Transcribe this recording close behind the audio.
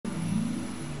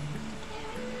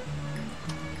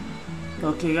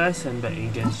Okay guys, I'm back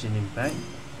in Genshin Impact.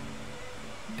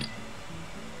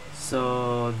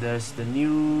 So there's the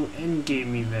new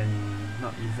endgame event,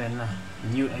 not event lah,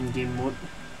 new endgame mode,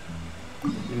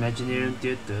 Imaginarium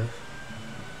Theater.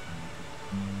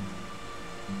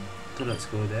 So let's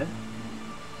go there.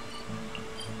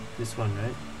 This one,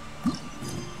 right?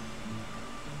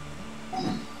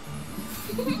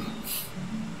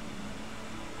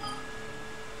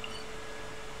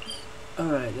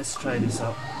 Alright, let's try this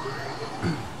out.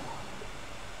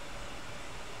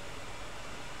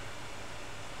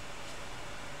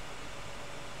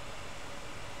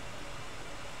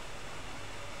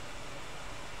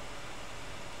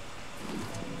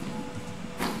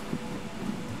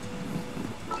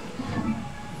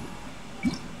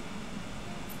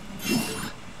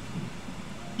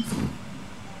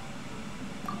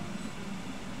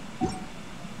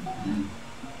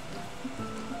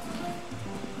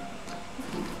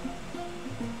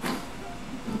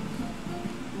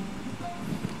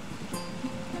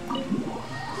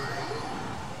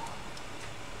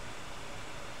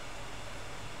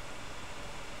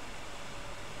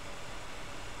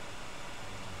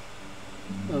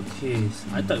 Okay, so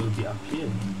I thought it would be up here,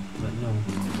 but no.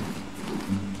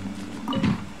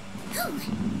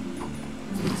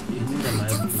 It's in the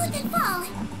library.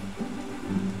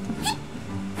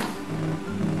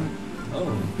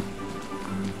 Oh,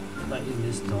 right in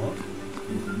this door.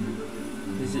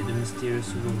 Is it the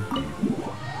mysterious room?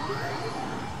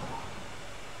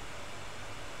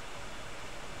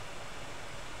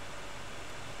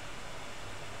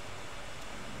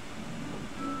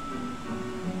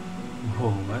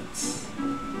 Oh, what?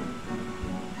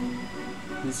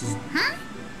 This is... Huh?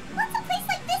 What's a place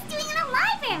like this doing in a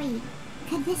library?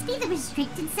 Could this be the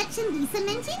restricted section Lisa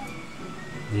mentioned?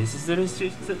 This is the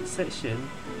restricted section.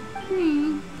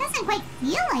 Doesn't quite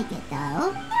feel like it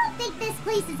though. You don't think this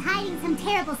place is hiding some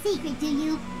terrible secret, do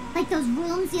you? Like those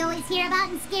rooms you always hear about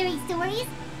in scary stories?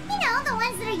 You know, the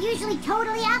ones that are usually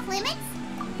totally off limits?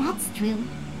 That's true.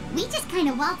 We just kind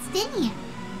of waltzed in here.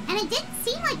 And it didn't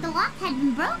seem like the lock had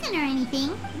been broken or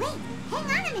anything. Wait, hang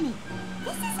on a minute.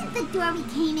 This isn't the door we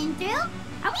came in through.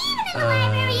 Are we even in the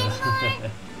library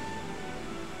anymore?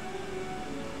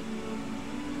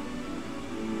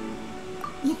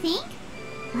 You think?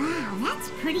 Wow, that's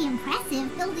pretty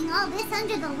impressive, building all this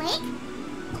under the lake.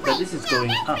 But this is going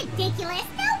that's up. Ridiculous.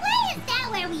 No way is that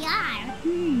where we are.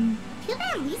 Too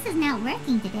bad Lisa's not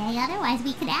working today, otherwise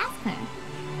we could ask her.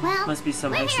 Well, must be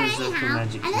some we're here essence of the anyhow,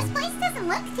 magic and this thing. place doesn't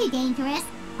look too dangerous.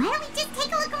 Why don't we just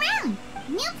take a look around?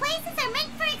 New places are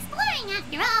meant for exploring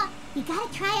after all. You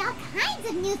gotta try all kinds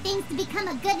of new things to become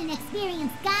a good and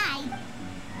experienced guide.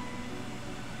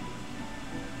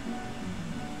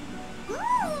 Ooh,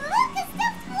 look, a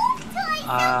stuffed wolf toy,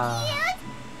 so cute!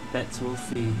 That's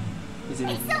Wolfie, isn't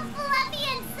it? It's so fluffy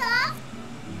and soft.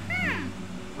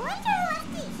 Wonder who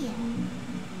left it here.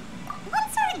 What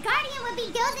sort of guardian would be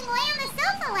dozing away on the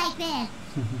sofa like this?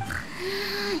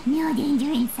 No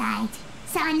danger in sight.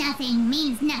 Saw nothing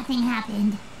means nothing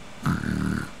happened.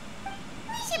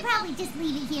 We should probably just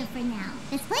leave it here for now.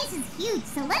 This place is huge,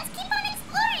 so let's keep on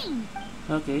exploring.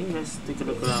 Okay, let's take a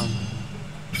look around.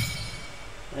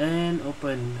 And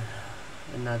open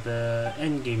another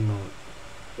endgame mode.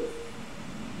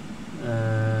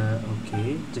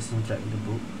 Okay, just interact with the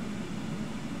book.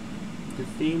 The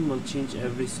theme will change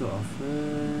every so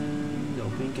often. The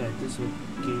opening characters will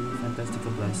gain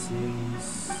fantastical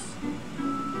blessings.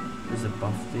 There's a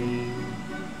buff thing.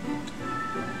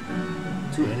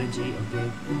 2 energy,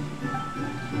 okay.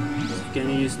 You can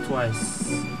use twice.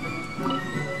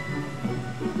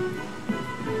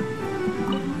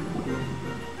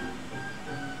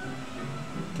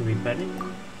 Can we pet it?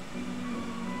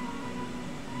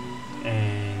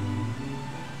 And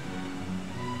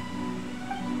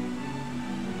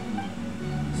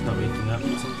it's not waking up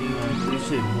or something. I'm pretty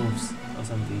sure it moves or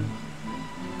something.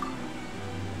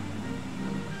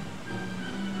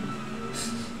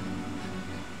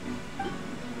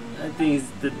 I think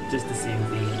it's just the same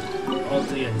thing. All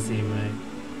three are the same, right?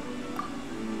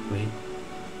 Wait.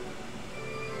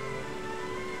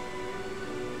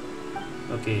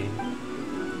 Okay.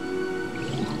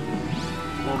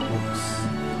 More books.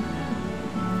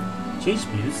 Change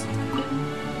music.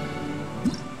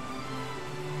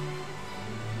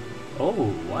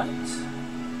 Oh, what?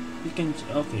 You can.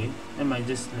 Okay. I might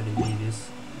just let it be this.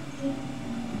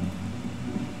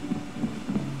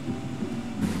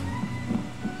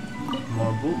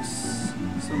 More books.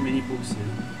 So many books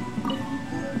here.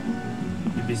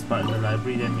 If it's part of the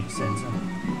library, that makes sense, huh?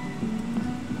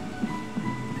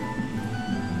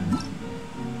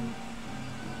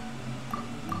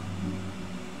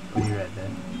 Oh, you read that.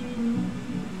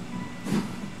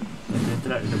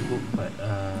 start the book, but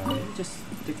just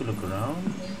take a look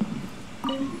around.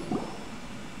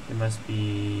 There must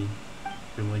be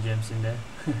more gems in there.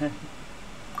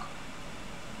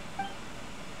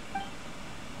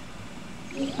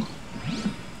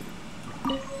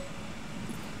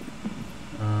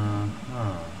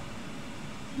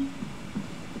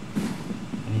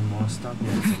 Any more stuff? Yeah,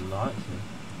 there's a lot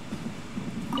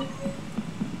here.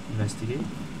 Investigate.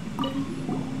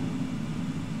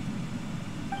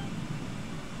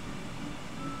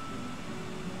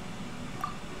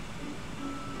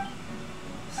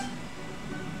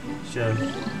 Sure.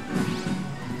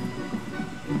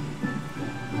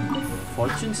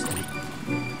 Fortune stick.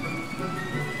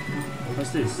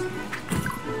 What's this?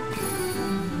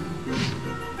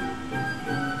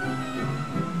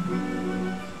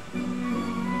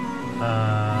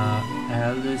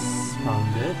 Alice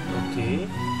found it. Okay.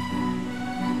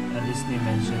 Alice name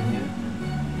mentioned here.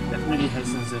 Definitely has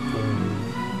some circle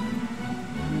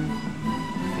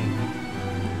thing.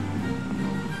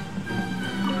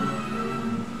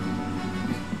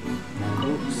 More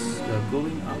books. They're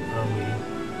going up our way.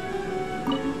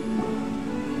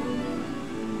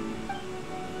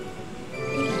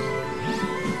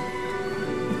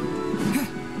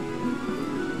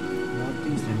 More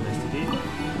things to investigate.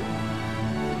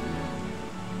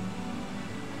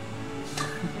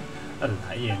 Oh,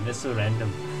 yeah, that's so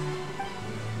random.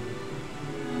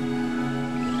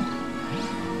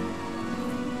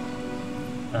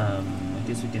 I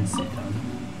guess we can sit down.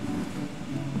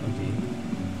 Okay.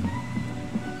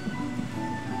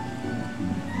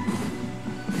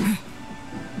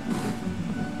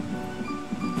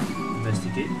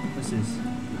 Investigate. What's this?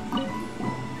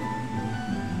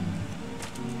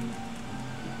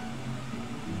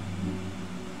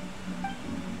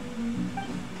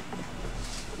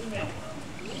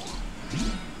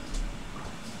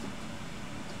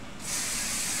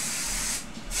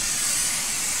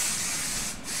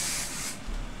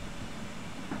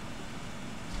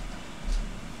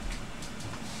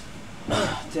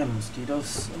 Damn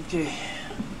mosquitoes. Okay.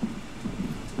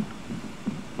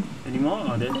 Any more?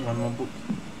 Oh, there's one more book.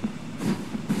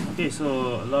 Okay,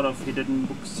 so a lot of hidden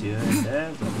books here and there,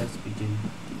 but let's begin.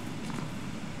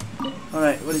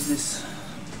 Alright, what is this?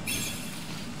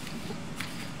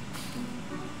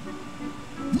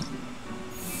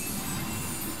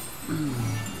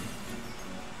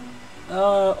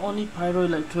 Only Pyro,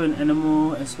 Electro, and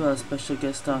Animal, as well as special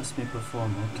guest stars may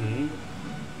perform. Okay.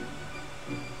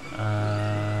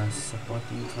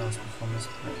 Supporting class performance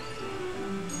pack.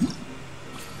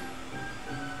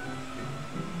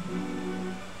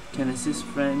 Can assist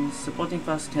friends. Supporting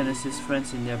class can assist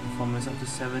friends in their performance. Up to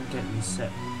 7 can be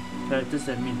set. Characters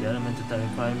that meet the elemental type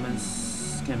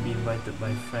requirements can be invited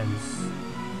by friends.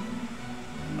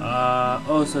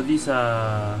 Oh, so these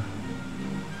are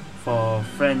for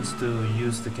friends to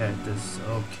use the characters.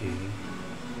 Okay.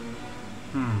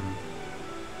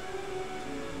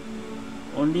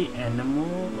 Only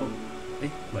animal. Oh,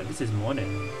 but this is more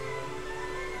than.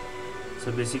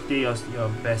 So basically, your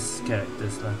best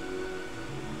characters lah.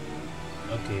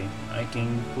 Okay, I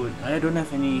can put. I don't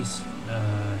have any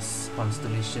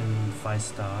constellation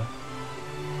 5-star,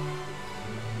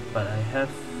 but I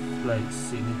have like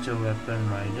signature weapon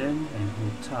Raiden and Hu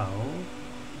Tao.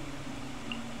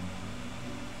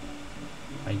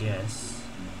 I guess.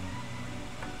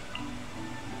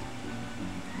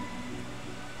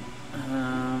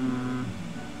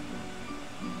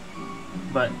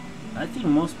 But I think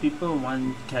most people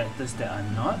want characters that are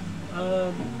not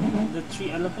the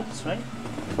 3 elements, right?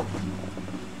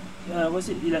 Was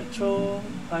it Electro,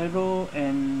 Pyro,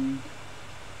 and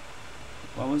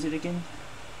what was it again?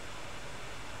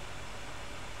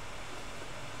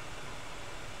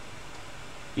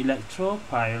 Electro,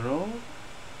 Pyro,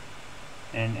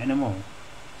 and Animal.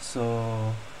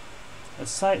 So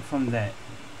aside from that,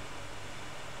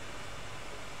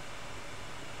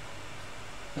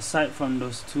 aside from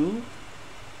those 2,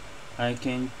 I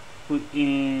can put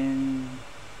in,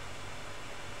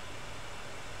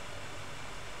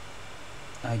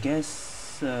 I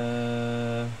guess,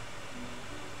 I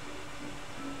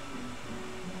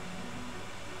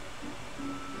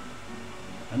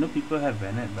know people have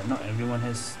Bennett, but not everyone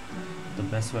has the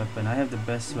best weapon. I have the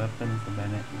best weapon for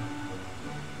Bennett.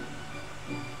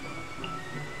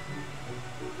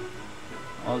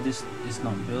 All this is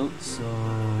not built, so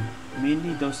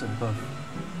mainly those above.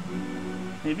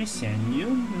 Maybe Xian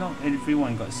Yun? Not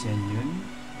everyone got Xian Yun.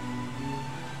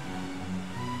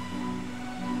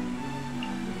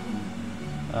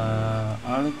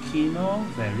 Arlecchino,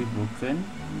 very broken.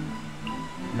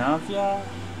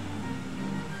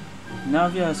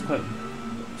 Navia is quite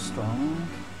strong.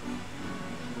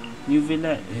 New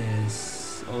Villette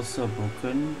is also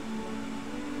broken.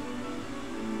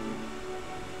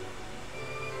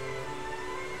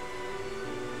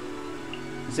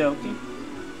 Is that okay?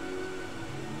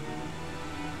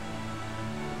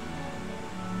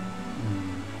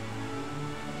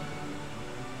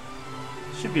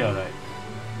 Should be alright.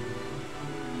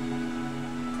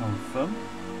 Confirm.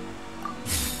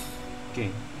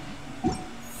 Okay.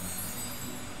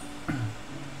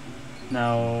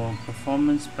 Now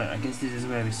performance, but I guess this is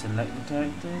where we select the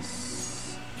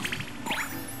characters.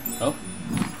 Oh.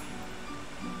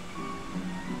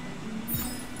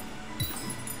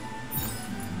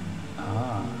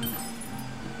 Ah.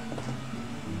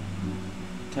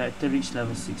 Character reach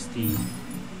level 60.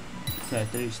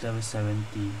 Character reach level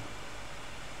 70.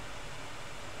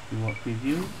 Reward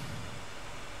preview.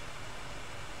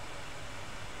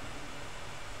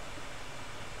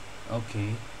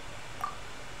 Okay.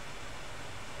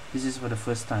 This is for the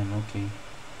first time, okay.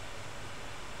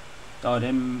 Oh,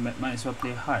 then might as well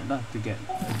play hard lah to get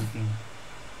everything.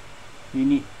 You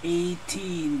need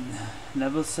 18,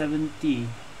 level 70.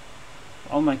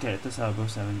 All my characters are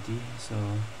above 70, so.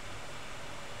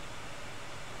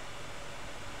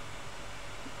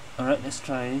 Alright, let's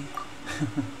try.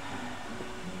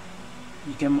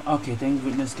 You can, okay, thank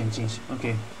goodness can change.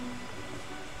 Okay.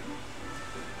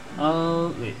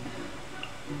 Wait.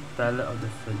 Ballad of the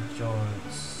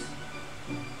Fajoids.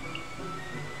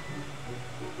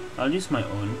 I'll use my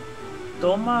own.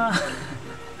 Toma!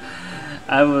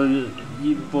 I will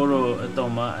borrow a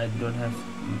Toma. I don't have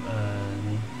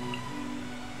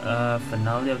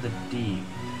Finale of the Deep.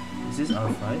 Is this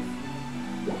R5?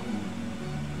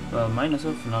 Well, mine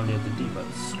also Finale of the Deep, but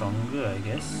stronger, I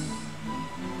guess.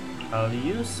 I'll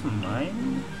use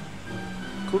mine.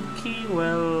 Cookie,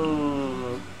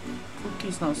 well,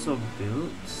 Cookie's not so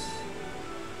built.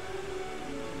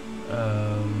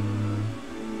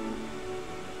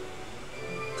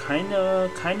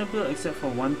 Kinda built except for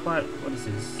one part. What is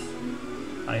this?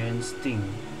 Iron Sting.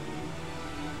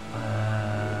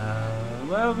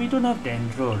 Well, we don't have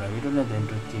Dendro, right? We don't have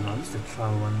Dendro team. I'll use the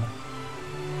trial one.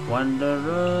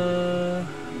 Wanderer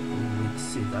with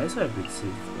Sith. I also have with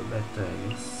Sith, but better, I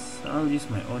guess. I'll use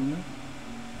my own.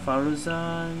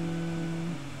 Faruzan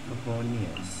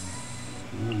Fabonius.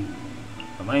 Ooh.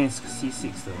 Mine is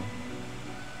C6 though.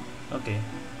 Okay.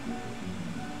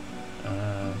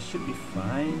 Should be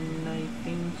fine, I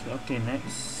think. Okay,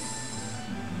 next.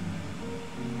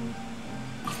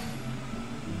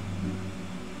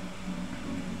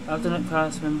 Alternate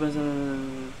cast members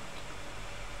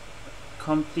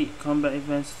complete combat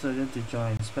events for them to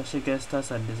join. Special guest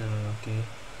stars are disabled. Okay.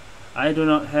 I do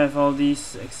not have all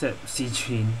these except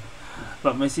Sidrin,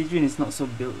 but my Sidrin is not so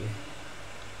built.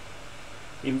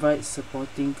 Invite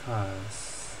supporting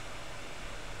cast.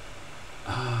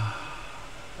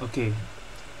 Okay.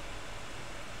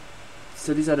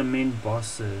 So these are the main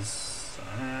bosses.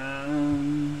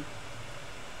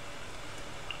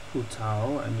 Hu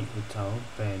Tao, I need Hu Tao.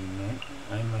 Bayonet,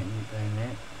 I might need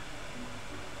Bayonet.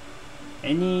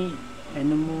 Any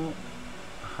animal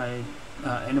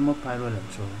pyro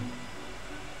electro.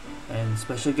 And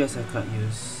special guest I can't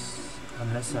use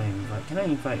unless I invite. Can I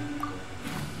invite?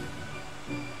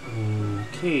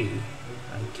 Okay,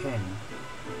 I can.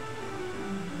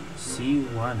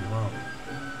 C1, wow.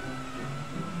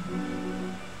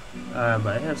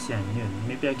 But I have Xian Yun.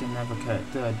 Maybe I can have a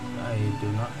character I do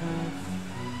not have.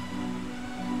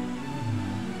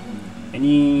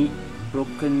 Any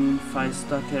broken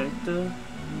 5-star character?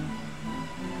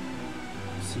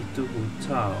 C2 Hu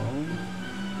Tao.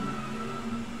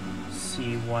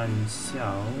 C1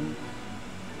 Xiao.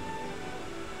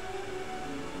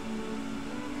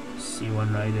 C1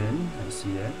 Raiden, I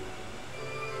see that.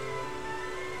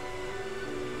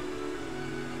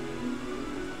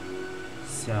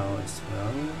 Xiao as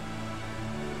well.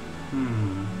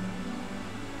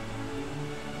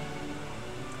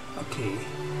 Okay.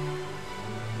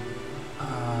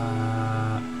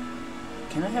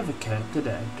 Can I have a character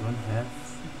that I don't have?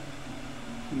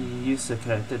 Use a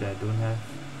character that I don't have.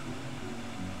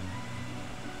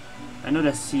 I know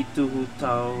that C2 Hu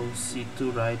Tao,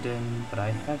 C2 Raiden, but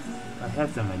I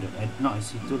have them. Not a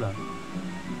C2 lah.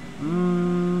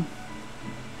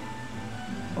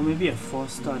 Or maybe a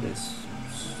 4-star that's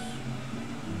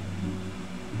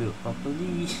built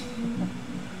properly.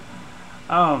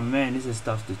 Oh man, this is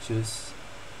tough to choose.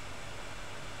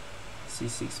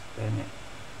 C6 Bennett.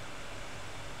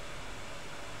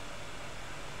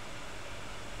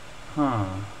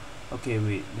 Okay,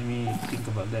 wait, let me think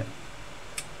about that.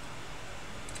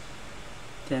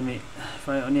 Damn it, if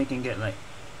I can get like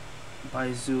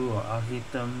Baizu or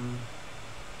Alhitam,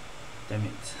 Damn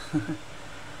it.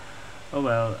 Oh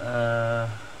well.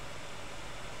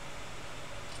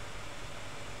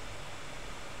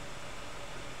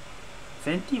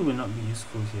 Fenty will not be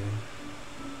useful here.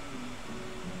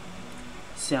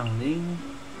 Xiangling,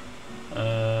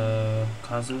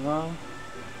 Kazuha,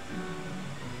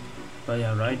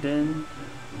 Baya Raiden,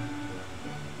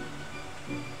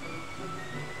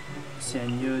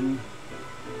 Xianyun,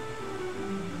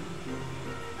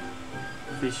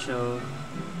 Official.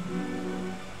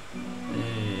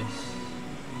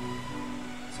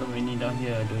 So many down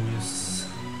here I don't use.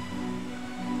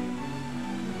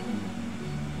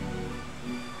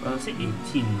 Well, I say 18,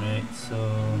 right?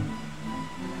 So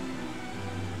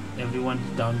everyone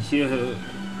down here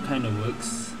kind of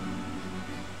works.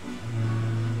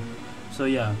 So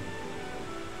yeah,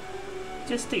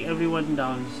 just take everyone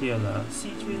down here lah.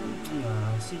 Citrin,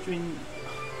 yeah, Citrin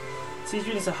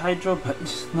is a hydro, but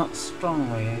it's not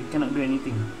strong. Right? It cannot do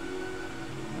anything.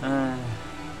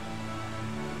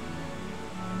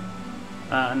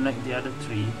 Unlike the other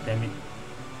three, damn it.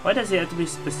 Why does it have to be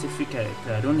specific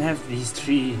character? I don't have these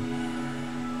three.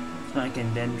 It's not like I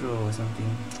can Dendro or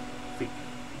something. Freak.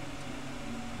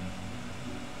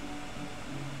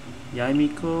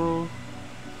 Miku,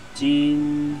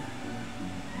 Jean,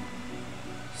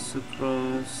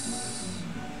 Sucrose,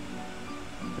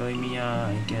 Yoimiya,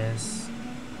 I guess.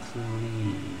 3.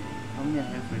 How many I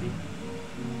have already?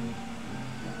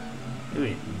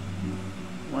 Wait.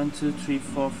 1, 2, 3,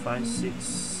 4, 5, 6,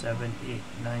 7, 8,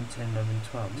 9, 10, 11,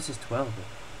 12. This is 12 though.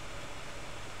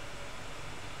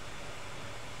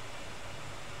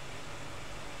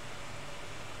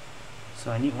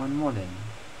 So I need one more then.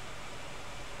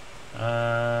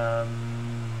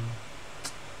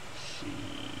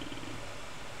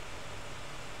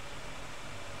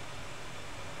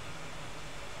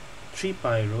 Three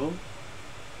Pyro,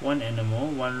 1 Animal,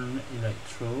 1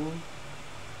 Electro.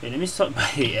 Wait, let me sort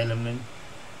by element.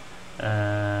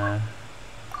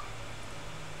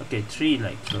 Okay, 3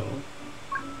 Electro,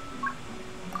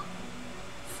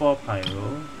 4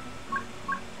 Pyro,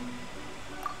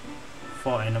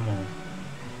 4 Animal.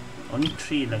 Only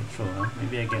 3 Electro, huh?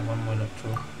 Maybe I get 1 more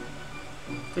Electro.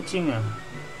 Ka-ching ah.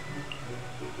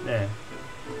 There.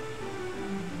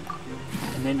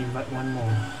 And then invite 1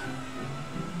 more.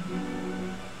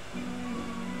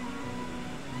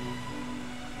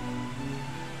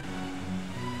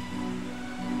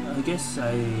 I guess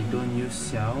I don't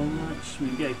use Xiao much.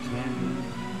 Maybe I can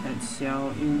add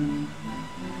Xiao in.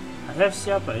 I have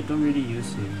Xiao, but I don't really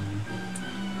use him.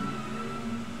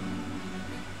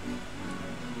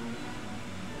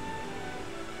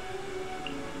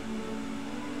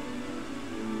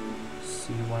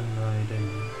 C1 Raiden.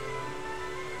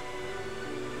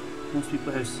 Most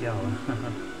people have Xiao.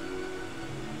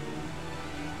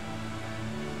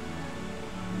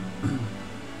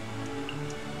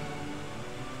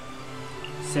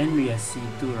 Send me a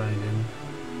C2 Raiden.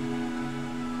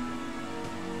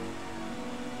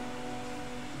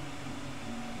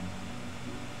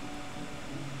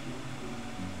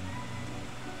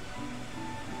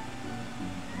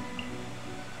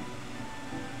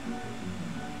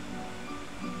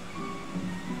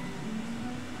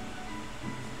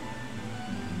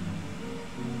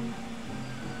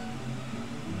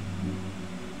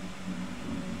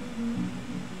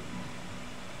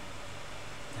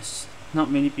 Not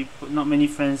many people, not many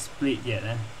friends played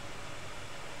yet.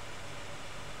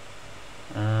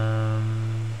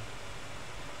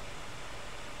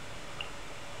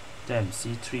 Damn,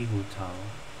 C3 Hu Tao.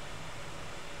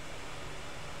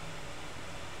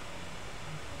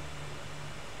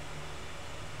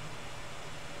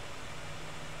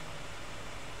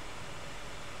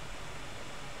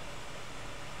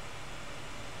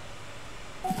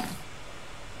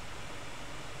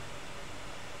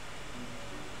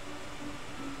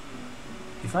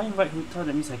 If I invite Hu Tao,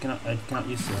 that means I cannot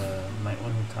use my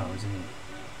own Hu Tao, isn't it?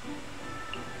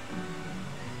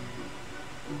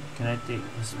 Can I take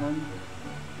this one?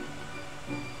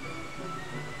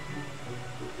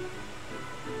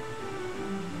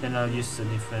 Then I'll use a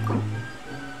different.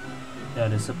 Yeah,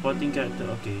 the supporting character.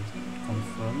 Okay,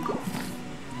 confirm.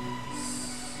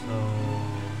 So.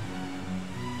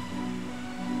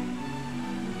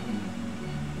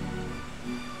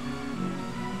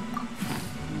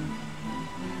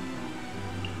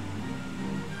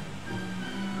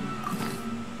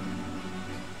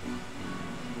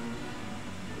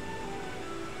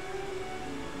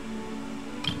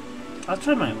 I'll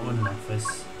try my own now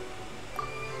first.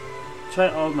 Try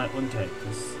all my own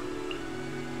characters.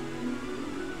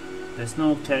 There's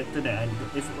no character that I do.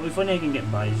 If only I can get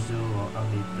Baizu or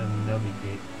Alhaitham, that'll be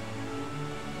great.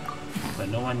 but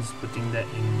no one's putting that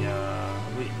in their...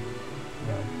 wait,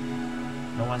 yeah,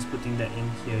 no one's putting that in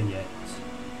here yet.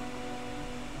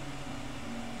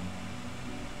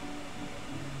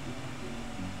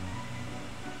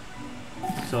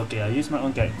 So okay, I'll use my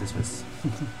own characters first.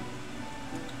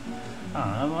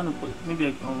 I wanna put, maybe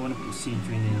I wanna put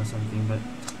Seedrin in or something, but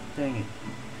dang it.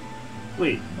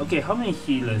 Wait, okay, how many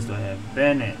healers do I have?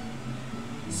 Bennett,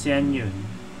 Xian Yun,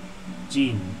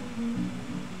 Jean.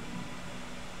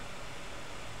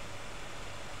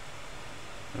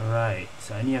 Right,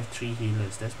 so I only have 3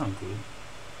 healers, that's not good.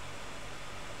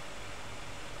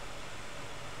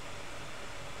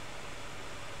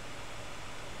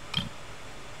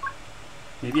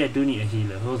 Maybe I do need a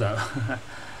healer, hold up.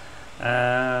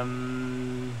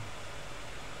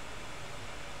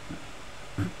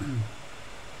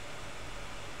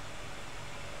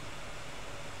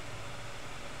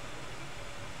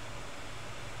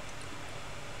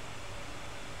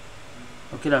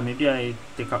 Okay lah, maybe I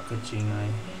take out Kaching.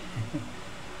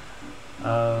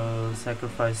 I'll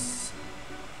sacrifice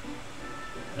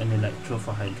an Electro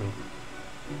for Hydro.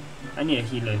 I need a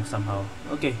healer somehow.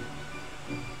 Okay,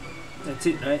 that's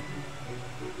it, right?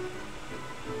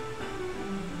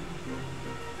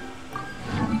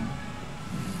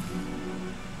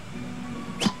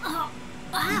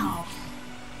 Wow.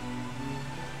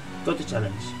 Go to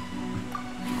challenge.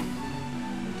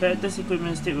 Character's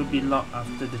equipment state will be locked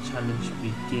after the challenge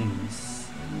begins.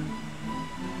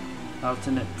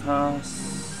 Alternate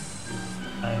cast.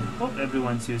 I hope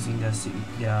everyone's using their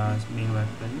main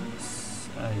weapons.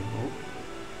 I hope.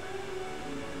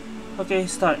 Okay,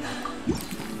 start.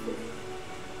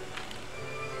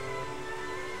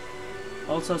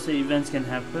 All sorts of events can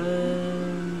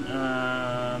happen.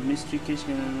 Mystery case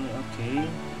can... okay.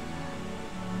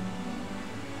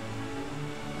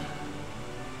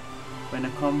 When a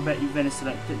combat event is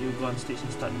selected, you go on stage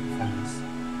and start the performance.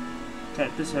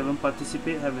 Characters who haven't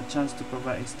participated have a chance to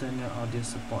provide external audience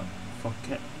support for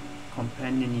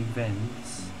companion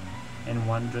events and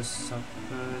wondrous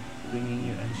supper, bringing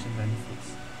you additional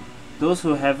benefits. Those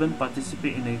who haven't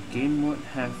participated in the game mode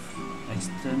have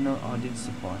external audience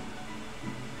support.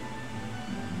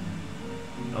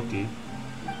 Okay.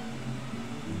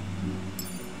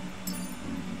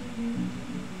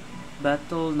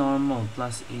 Battle normal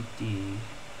plus 80.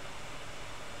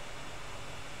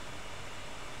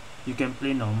 You can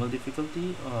play normal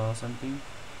difficulty or something.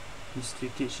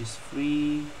 History cage is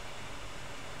free.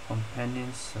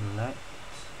 Companion select.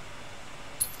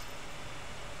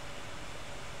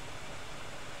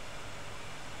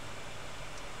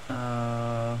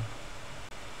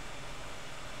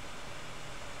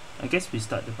 I guess we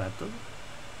start the battle.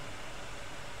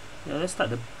 Yeah, let's start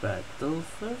the battle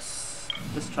first.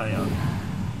 Let's try out.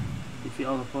 Defeat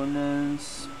all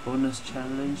opponents. Bonus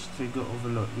challenge. Trigger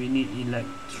overload. We need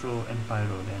Electro and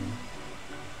Pyro then.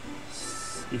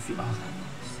 Defeat all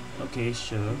opponents. Okay,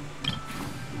 sure.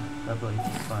 Level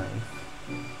 85.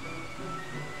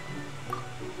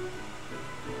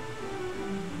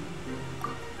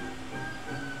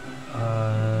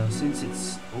 Since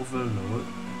it's overload,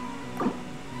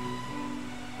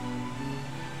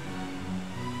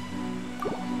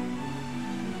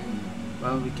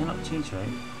 well, we cannot change,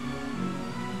 right?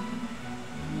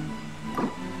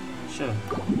 Sure.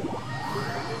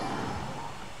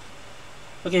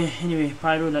 Okay, anyway,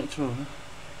 Pyro Electro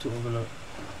to overload.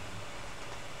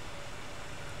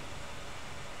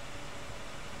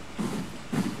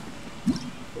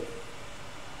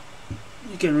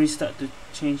 You can restart to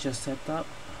change your setup.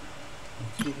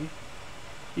 Okay.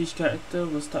 Each character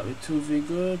will start with 2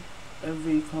 vigor.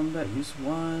 Every combat use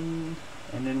 1,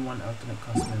 and then 1 alternate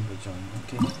cast member join.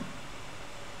 Okay.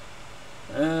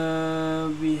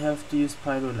 We have to use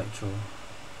Pyro Electro.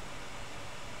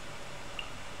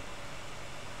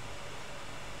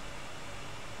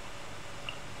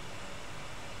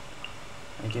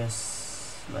 I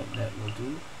guess like that will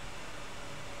do.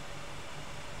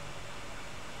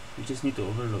 We just need to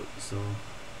overload, so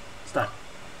start.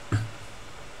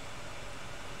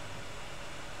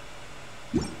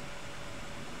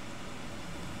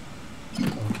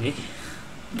 Okay.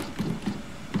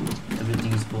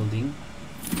 Everything is folding.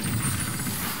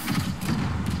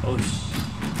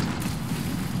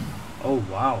 Oh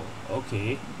wow,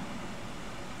 okay.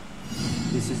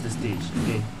 This is the stage.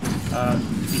 Okay.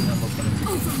 Stand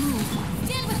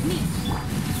with me.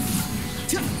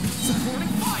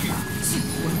 Supporting fire.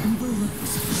 Wherever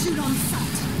looks, shoot on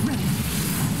sight. Ready.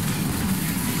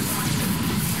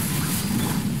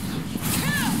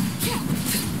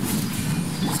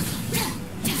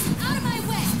 Out of my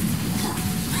way.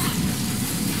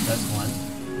 That's one.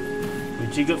 We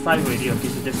triggered 5 already, okay,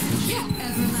 so just finish it.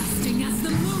 Everlasting as the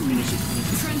moon. Finish it.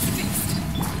 Transfixed.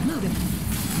 Loaded.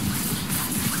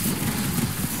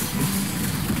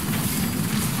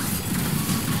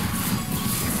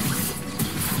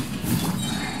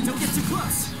 Don't get too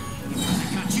close.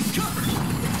 I got you covered.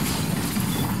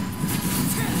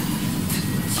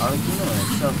 Arjuna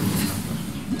itself is enough.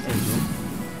 There you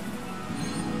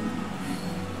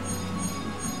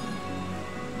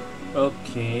go.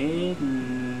 Okay,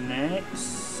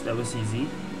 next. That was easy.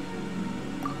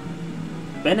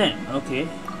 Bennett, okay.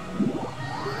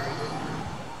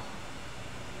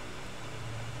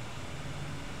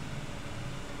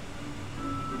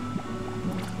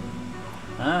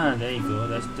 Ah, there you go.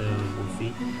 That's the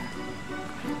Wolfie.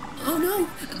 Oh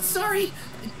no! Sorry!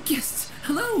 Guests,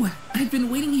 hello! I've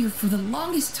been waiting here for the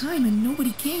longest time and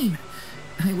nobody came.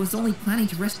 I was only planning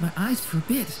to rest my eyes for a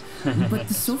bit, but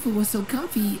the sofa was so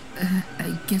comfy,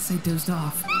 I guess I dozed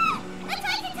off. Let's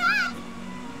try to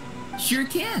talk! Sure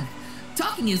can!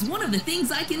 Talking is one of the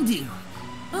things I can do.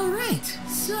 Alright,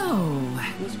 so...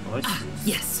 Whose voice is this?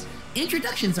 Yes,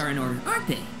 introductions are in order, aren't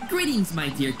they? Greetings, my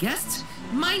dear guests.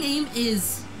 My name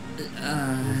is...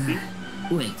 Wolfie?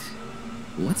 Wait.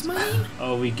 What's my name?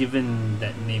 Oh, we given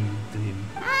that name to him.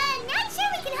 Not sure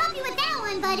we can help you with that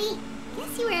one, buddy.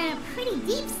 Guess you were in a pretty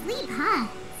deep sleep, huh?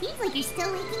 Seems like you're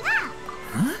still waking up.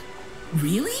 Huh?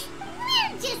 Really?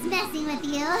 We're just messing with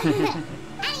you.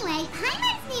 Anyway,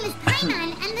 Paimon's name is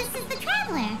Paimon, and this is the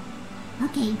Traveler.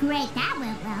 Okay, great, that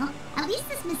went well. At least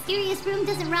this mysterious room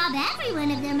doesn't rob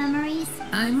everyone of their memories.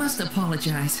 I must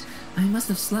apologize. I must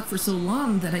have slept for so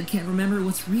long that I can't remember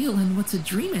what's real and what's a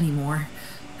dream anymore.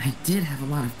 I did have a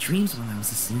lot of dreams when I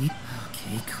was asleep.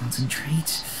 Okay,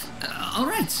 concentrate.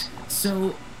 Alright,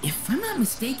 so if I'm not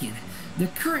mistaken, the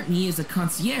current me is a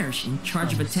concierge in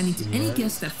charge of attending to any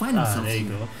guests that find themselves there you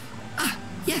here. go. Ah,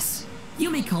 yes, you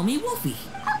may call me Wolfie.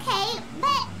 Okay,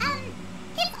 but,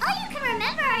 if all you can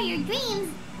remember are your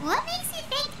dreams, what makes you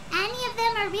think any of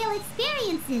them are real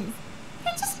experiences?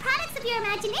 They're just products of your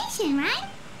imagination, right?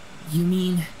 You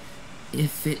mean,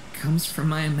 if it comes from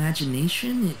my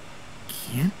imagination, it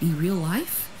can't be real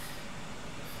life?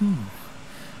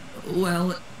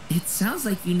 Well, it sounds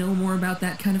like you know more about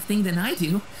that kind of thing than I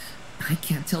do. I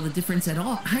can't tell the difference at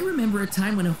all. I remember a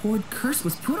time when a horrid curse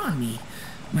was put on me.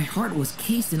 My heart was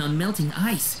cased in unmelting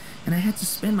ice, and I had to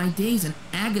spend my days in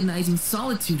agonizing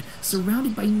solitude,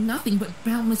 surrounded by nothing but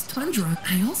boundless tundra.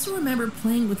 I also remember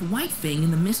playing with White Fang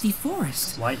in the misty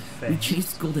forest. White We Fang.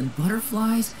 chased golden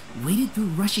butterflies, waded through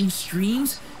rushing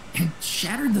streams, and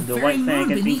shattered the The very White Fang I moon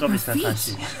can think beneath of our is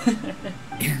feet. Takashi.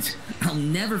 And I'll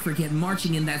never forget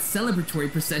marching in that celebratory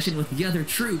procession with the other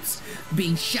troops,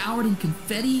 being showered in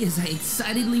confetti as I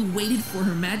excitedly waited for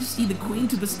Her Majesty the Queen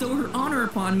to bestow her honor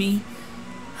upon me.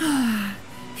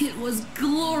 It was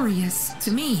glorious.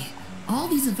 To me, all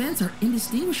these events are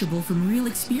indistinguishable from real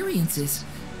experiences.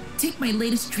 Take my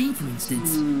latest dream, for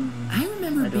instance. I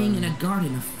remember being in a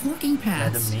garden of forking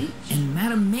paths, Madam Mage? and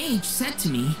Madam Mage said to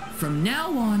me, "From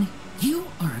now on, you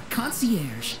are a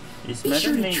concierge. Is Be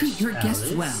sure Madam to Mage treat your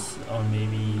guests Alice? well." Or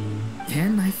maybe...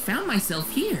 Then I found myself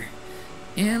here.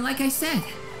 And like I said,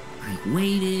 I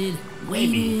waited,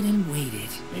 Maybe. and waited.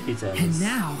 Maybe it's Alice. And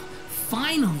now,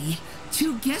 finally,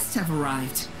 2 guests have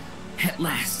arrived. At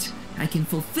last, I can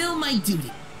fulfill my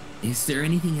duty. Is there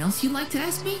anything else you'd like to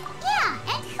ask me? Yeah,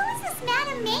 and who is this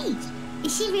Madam Mage?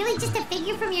 Is she really just a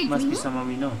figure from your Must dream? be someone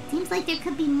we know. Seems like there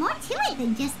could be more to it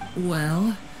than just...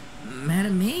 Well,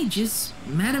 Madam Mage is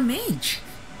Madam Mage.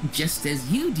 Just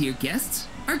as you, dear guests,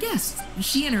 are guests.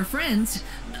 She and her friends...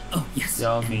 Oh, yes, They're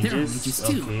all and they're all mages, mages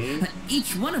too. okay.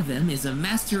 Each one of them is a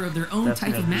master of their own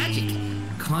type of magic. Definitely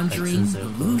Conjuring, Texan Circle.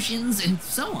 illusions, and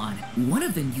so on. One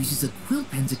of them uses a quill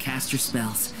pen to cast her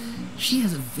spells. She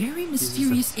has a very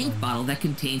mysterious ink bottle that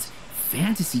contains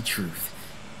fantasy truth.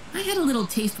 I had a little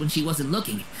taste when she wasn't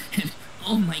looking, and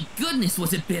oh my goodness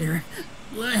was it bitter.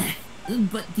 Blech.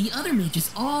 But the other mages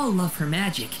all love her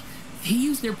magic. They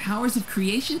use their powers of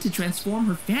creation to transform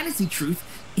her fantasy truth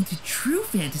into true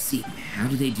fantasy. How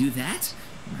do they do that?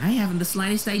 I haven't the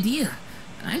slightest idea.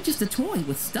 I'm just a toy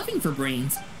with stuffing for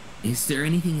brains. Is there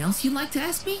anything else you'd like to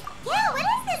ask me? Yeah, what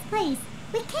is this place?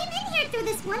 We came in here through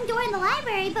this one door in the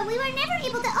library, but we were never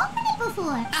able to open it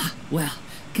before. Ah, well,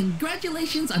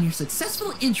 congratulations on your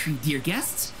successful entry, dear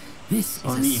guests. This is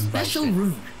Only a special invited.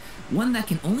 room. One that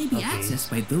can only be Okay. accessed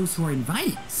by those who are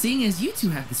invited. Seeing as you two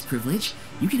have this privilege,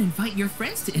 you can invite your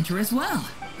friends to enter as well.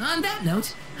 On that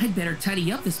note, I'd better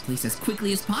tidy up this place as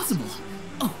quickly as possible.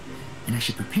 Oh, and I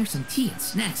should prepare some tea and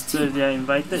snacks So too. if they're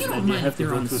invited, You don't then they mind have if to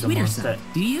they're go on the to the sweeter monster side,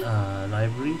 do you?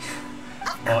 library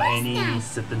Of or course any not.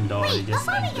 certain door. Wait, They just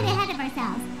before we get enter. ahead of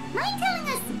ourselves, mind telling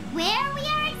us where we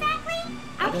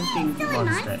don't think Still in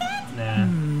Mondstadt.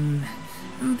 Mondstadt?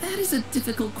 Nah. That is a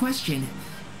difficult question.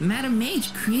 Madame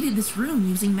Mage created this room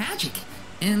using magic,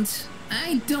 and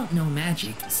I don't know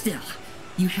magic. Still,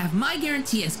 you have my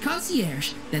guarantee as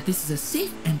concierge that this is a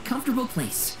safe and comfortable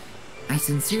place. I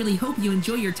sincerely hope you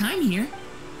enjoy your time here.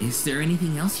 Is there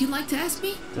anything else you'd like to ask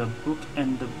me? The book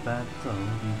and the battle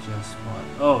we just fought.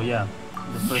 Oh yeah,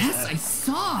 the first Yes, act. I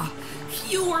saw!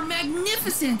 You were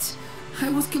magnificent! I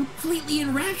was completely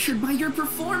enraptured by your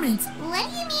performance. What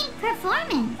do you mean,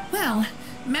 performance? Well,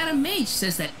 Madame Mage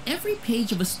says that every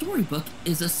page of a storybook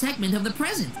is a segment of the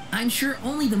present. I'm sure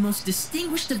only the most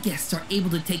distinguished of guests are able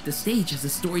to take the stage as the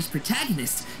story's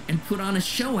protagonist and put on a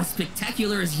show as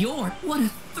spectacular as yours. What a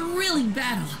thrilling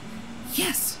battle!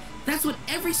 Yes, that's what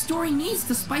every story needs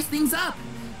to spice things up.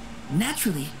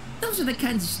 Naturally, those are the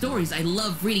kinds of stories I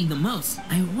love reading the most.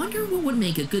 I wonder what would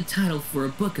make a good title for a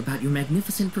book about your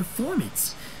magnificent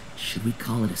performance. Should we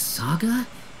call it a saga?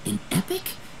 An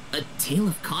epic? A tale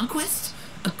of conquest?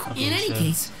 In any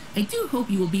case, I do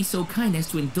hope you will be so kind as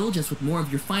to indulge us with more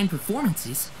of your fine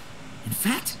performances. In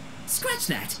fact, scratch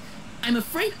that. I'm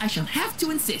afraid I shall have to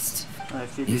insist.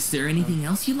 Is there anything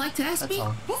else you'd like to ask me?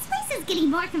 all. This place is getting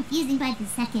more confusing by the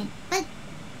second, but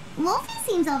Wolfie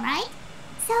seems alright.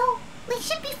 So, we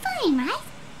should be fine, right?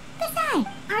 Besides,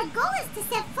 our goal is to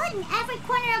set foot in every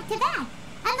corner of Tibet,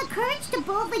 and the courage to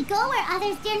boldly go where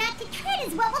others dare not to tread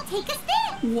is what will take us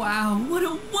there. Wow, what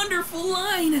a wonderful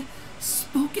line!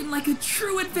 Spoken like a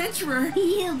true adventurer.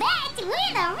 You bet,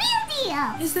 we're the real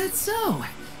deal. Is that so?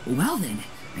 Well then,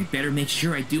 I better make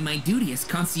sure I do my duty as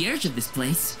concierge of this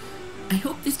place. I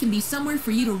hope this can be somewhere for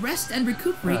you to rest and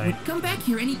recuperate. Right. Come back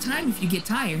here anytime if you get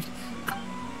tired.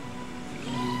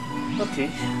 Okay.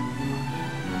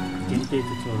 Gameplay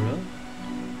tutorial.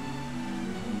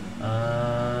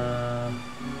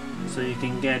 So you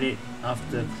can get it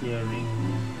after clearing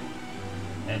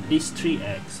at least 3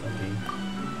 eggs. Okay.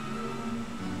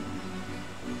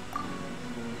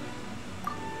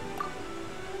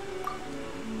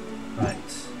 Right.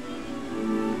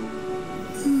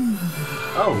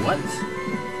 Oh, what?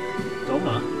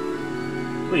 Toma?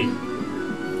 Wait.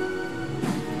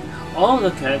 All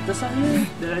the characters are here?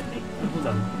 Did I think? Hold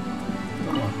on.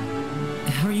 Toma.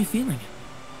 How are you feeling?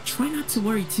 Try not to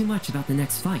worry too much about the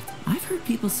next fight. I've heard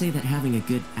people say that having a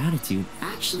good attitude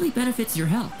actually benefits your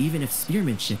health, even if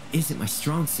spearmanship isn't my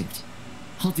strong suit.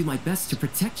 I'll do my best to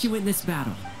protect you in this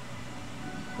battle.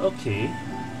 Okay.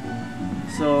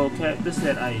 So characters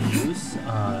that I use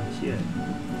are here.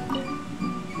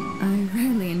 I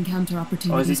rarely encounter Or is it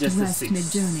opportunities to just the rest 6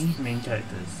 mid-journey. main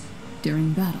characters?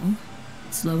 During battle,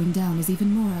 slowing down is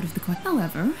even more out of the question.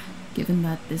 However, given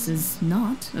that this is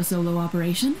not a solo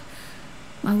operation,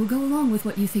 I will go along with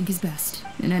what you think is best.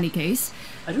 In any case,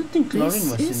 I don't think Chlorine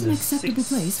this was is in an the acceptable 6.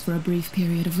 place for a brief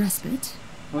period of respite.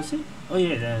 Was it? Oh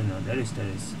yeah, no, there is.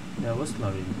 There was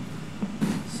Chlorine.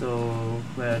 So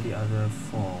where are the other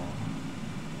 4?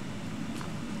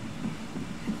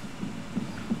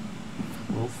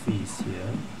 Wolfie's here.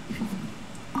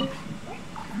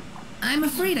 I'm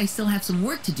afraid I still have some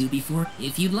work to do before.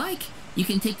 If you'd like, you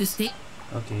can take the stage.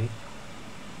 Okay.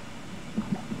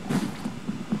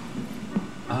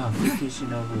 Ah,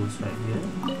 Kishinobu is right here.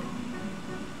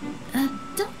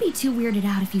 Don't be too weirded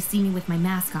out if you see me with my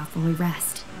mask off while we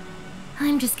rest.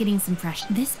 I'm just getting some fresh.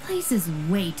 This place is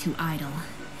way too idle.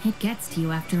 It gets to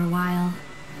you after a while.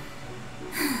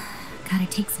 Gotta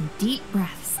take some deep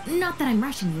breaths. Not that I'm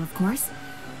rushing you, of course.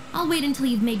 I'll wait until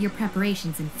you've made your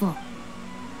preparations in full.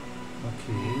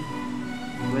 Okay.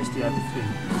 Where's the other 3?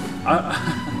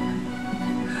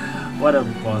 What a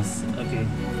boss. Okay.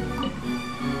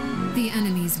 The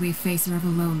enemies we face are of a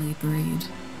lonely breed.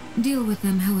 Deal with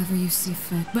them however you see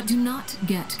fit, but do not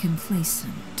get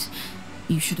complacent.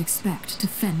 You should expect to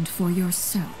fend for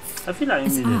yourself. I feel like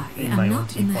As I'm in I my am own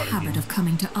not in the teapot habit again. of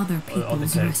coming to other All the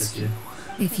people's characters rescue. here.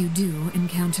 If you do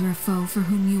encounter a foe for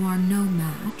whom you are no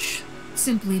match,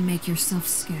 simply make yourself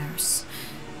scarce,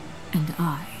 and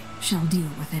I shall deal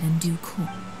with it in due course.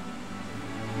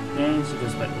 And she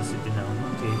goes back to city now.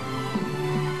 Okay.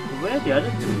 Where are the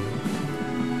other 2?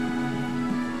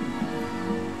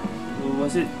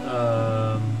 Was it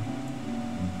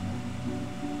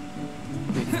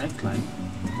wait, can I climb?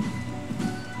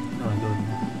 No, I don't.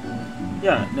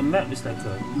 Yeah, the map is like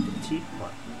a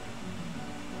teapot.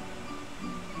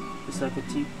 It's like a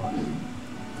teapot.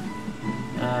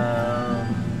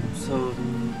 So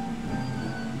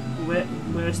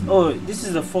where's oh, this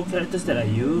is the 4 characters that I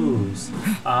use.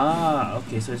 Ah,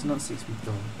 okay, so it's not 6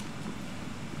 people.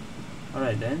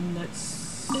 Alright then,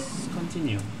 let's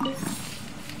continue.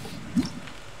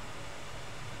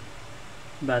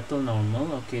 Battle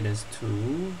normal, okay, there's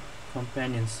 2.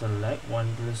 Companion select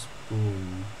Wanderer's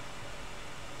Boon.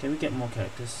 Can we get more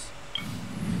characters?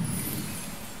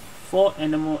 4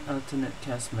 animal alternate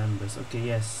cast members. Okay,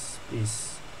 yes,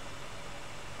 please.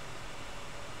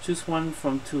 Choose one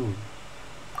from 2.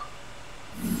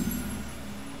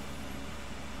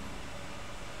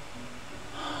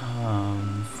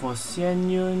 For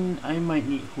Xian Yun, I might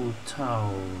need Hu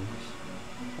Tao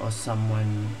or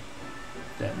someone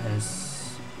that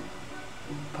has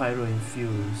pyro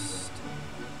infused.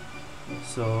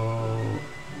 So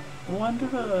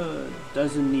Wanderer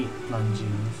doesn't need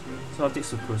plunging, so I'll take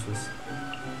Sucrose first.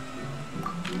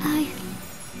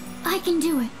 I can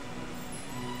do it.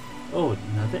 Oh,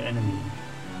 another enemy.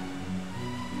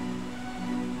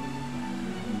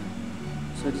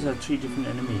 So these are 3 different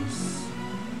enemies.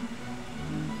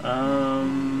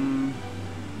 Oh,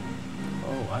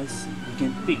 I see. You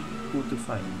can pick who to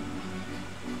fight.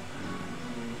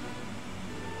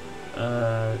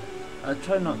 I'll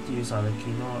try not to use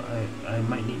Arlecchino. I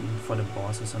might need him for the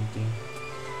boss or something.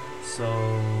 So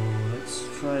let's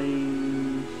try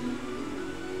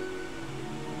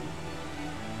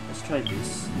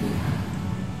this.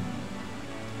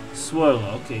 Swirl.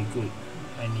 Okay, good.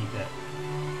 I need that.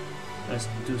 Let's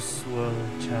do swirl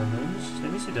challenge.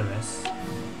 Let me see the rest.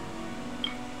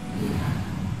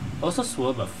 Also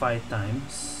swirl, but 5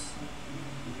 times.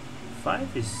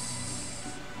 5 is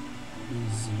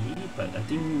easy, but I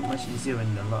think much easier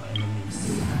when there are a lot of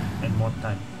enemies and more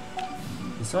time.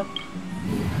 This one?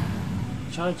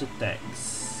 Charge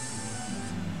attacks.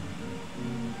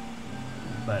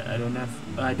 But I don't have.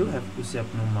 I do have Usia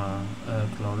Pneuma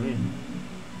Chlorine.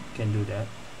 Can do that.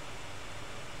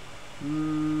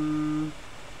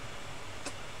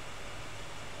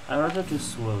 I'd rather do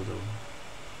swirl though,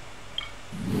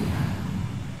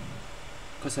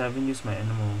 because I haven't used my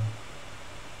animal.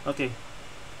 Okay.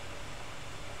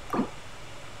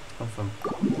 Confirm.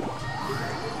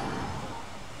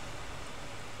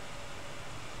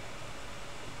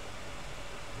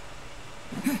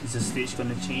 Is the stage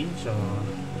gonna change or?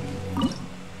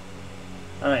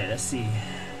 Alright, let's see.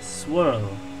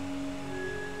 Swirl.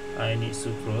 I need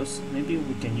Sucrose. Maybe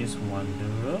we can use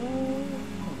Wanderer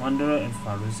and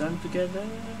Faruzan together.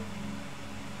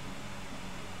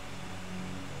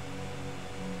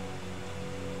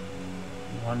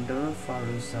 Wanderer,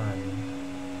 Faruzan.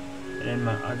 And then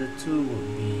my other 2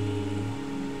 would be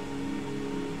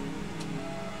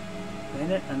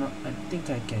Bennett. I think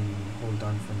I can hold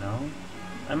on for now.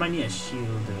 I might need a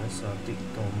shielder, so I'll take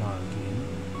Toma again.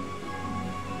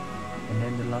 And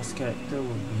then the last character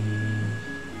would be,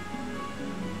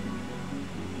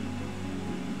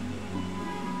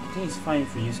 I think it's fine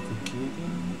if we use Cookie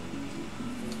again.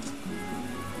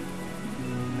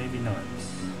 Maybe not.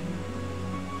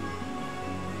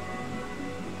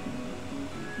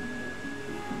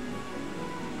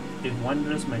 If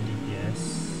Wanderer's my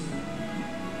DPS,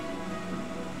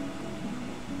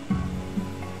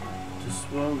 to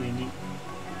swirl we need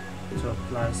to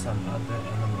apply some other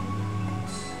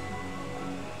elements.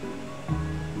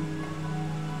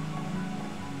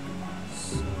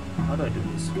 So how do I do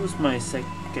this? Who's my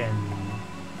second?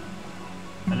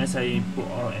 Unless I put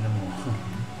all animal.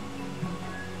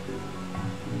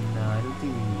 No, I don't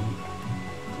think we need that.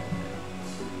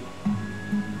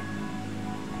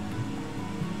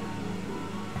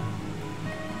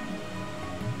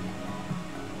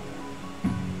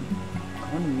 I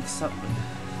want to mix up.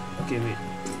 Okay, wait.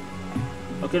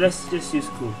 Okay, let's just use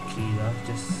Cookie.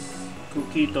 Just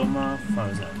Cookie, Toma,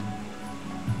 Farzad.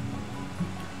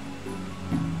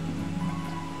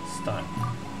 Start.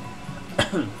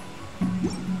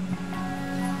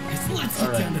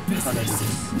 Alright, how do I do this?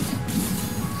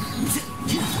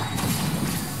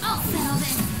 I'll settle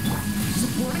this.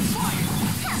 Supporting fire.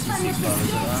 Have fun with this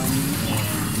game.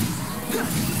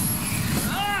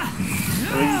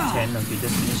 Already 10, okay,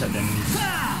 just finish up the enemies.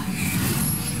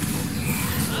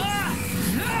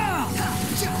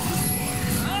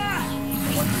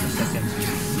 1 second.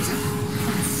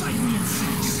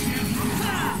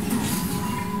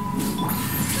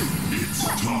 It's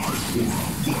time for a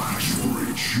flash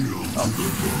red shield.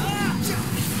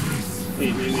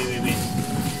 Wait.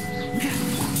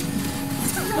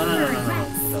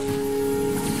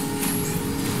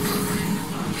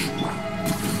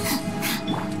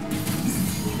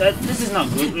 No. This is not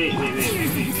good. Wait.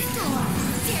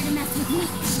 Dare to mess with me?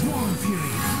 Swarm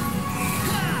Fury.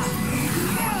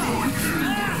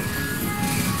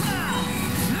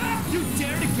 You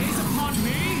dare to gaze upon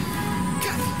me?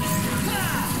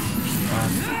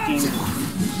 Freaking.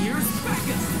 Here's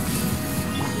Becca.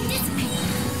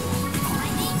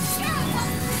 Lightning shield.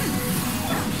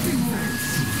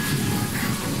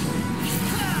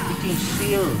 Freaking freaking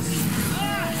shields.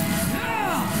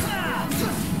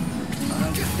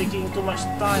 I'm taking too much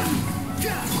time.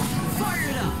 Fire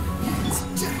it up!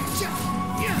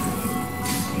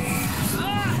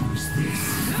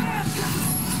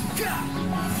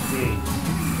 Okay.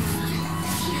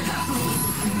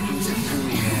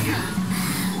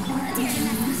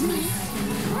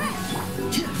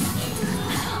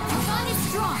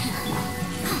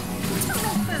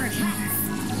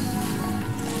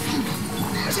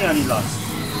 I think I only lost.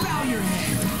 Bow your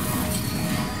head!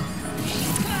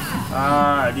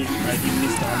 Ah, I did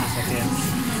miss the 100 seconds.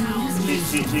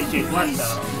 Shit, what the?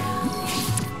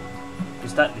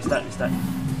 Restart.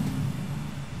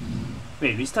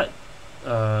 Wait, restart.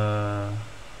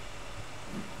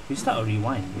 Restart or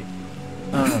rewind? Wait.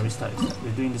 No, restart.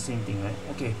 We're doing the same thing, right?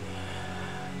 Okay.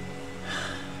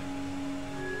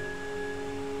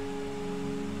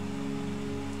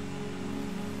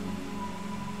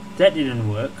 That didn't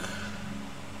work.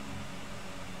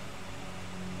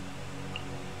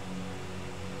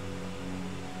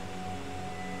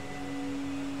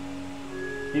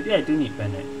 Maybe I do need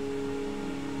Bennett,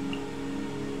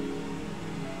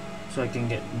 so I can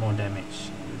get more damage.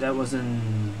 That wasn't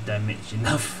damage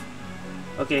enough.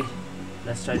 Okay,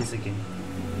 let's try this again.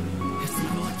 It's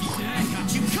not lucky I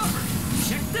got you covered!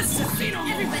 Check this out!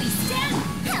 Everybody stand!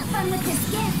 Have fun with this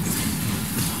gift!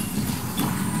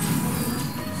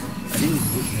 I didn't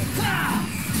look at it.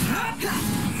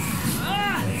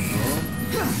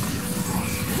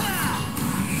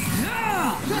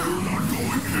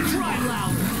 Try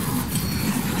louder!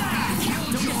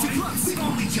 Don't get too close! We've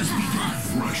only just begun!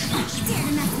 Dare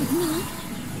to mess with me?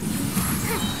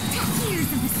 Tears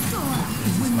of the storm!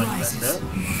 This is much better.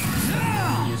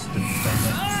 Use the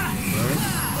Bennett first,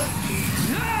 but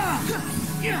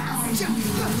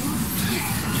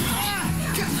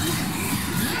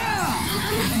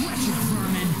Wretched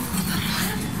vermin!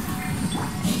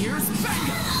 Here's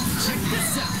backup! Check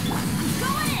this out!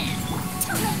 Going in!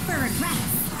 Too late for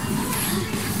regrets!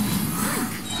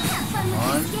 Have fun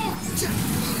with this gift!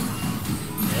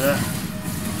 yeah.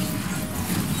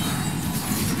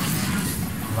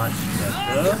 Much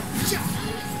better.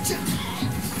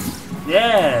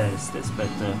 Yes, that's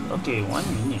better. Okay,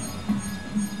 1 minute.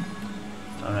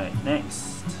 Alright,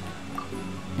 next.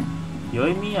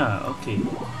 Yoimiya, okay.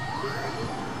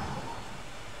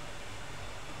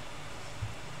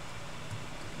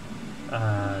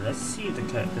 Let's see if the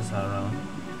characters are around.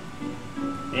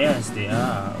 Yes, they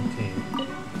are. Okay.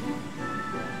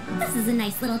 This is a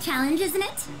nice little challenge, isn't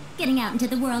it? Getting out into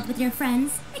the world with your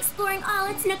friends, exploring all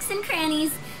its nooks and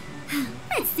crannies.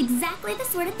 It's exactly the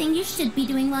sort of thing you should be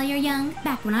doing while you're young.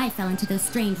 Back when I fell into those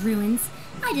strange ruins,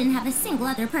 I didn't have a single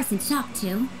other person to talk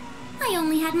to. I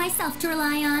only had myself to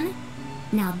rely on.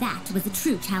 Now that was a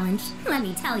true challenge, let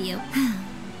me tell you.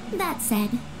 That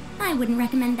said, I wouldn't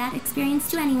recommend that experience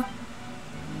to anyone.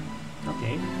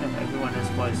 Okay, everyone has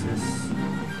voices.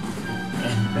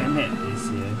 And Bennett is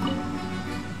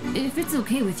here. If it's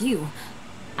okay with you,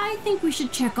 I think we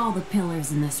should check all the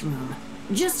pillars in this room,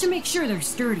 just to make sure they're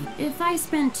sturdy. If I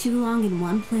spend too long in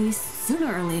one place,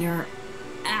 sooner or later,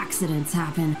 accidents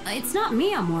happen. It's not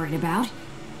me I'm worried about.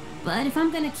 But if I'm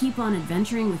gonna keep on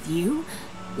adventuring with you,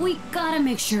 we gotta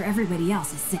make sure everybody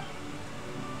else is safe.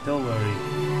 Don't worry.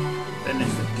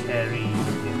 Bennett's the carry.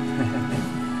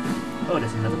 Oh,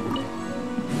 there's another book.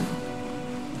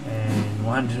 And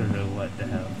Wanderer, what the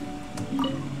hell?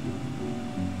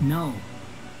 No,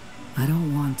 I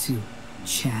don't want to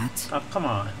chat. Oh, come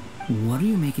on. What are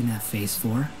you making that face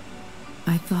for?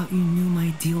 I thought you knew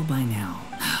my deal by now.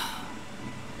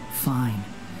 Fine,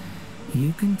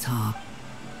 you can talk.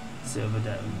 Silver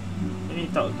Dove. Let me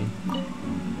talk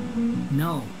again.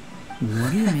 No,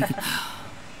 what are you making?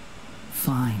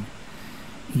 Fine,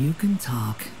 you can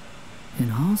talk,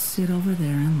 and I'll sit over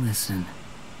there and listen.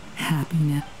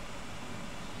 Happiness.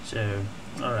 Sure.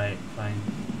 Alright, fine.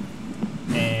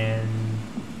 And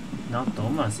now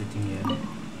Thomas sitting here.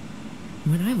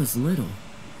 When I was little,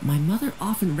 my mother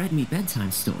often read me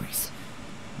bedtime stories.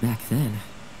 Back then,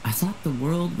 I thought the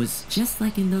world was just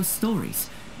like in those stories,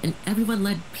 and everyone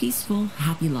led peaceful,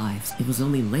 happy lives. It was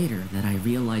only later that I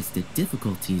realized the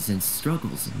difficulties and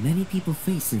struggles many people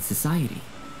face in society.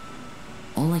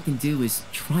 All I can do is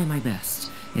try my best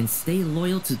and stay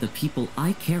loyal to the people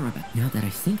I care about. Now that I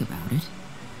think about it,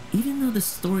 even though the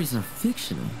stories are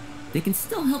fictional, they can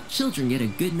still help children get a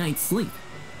good night's sleep.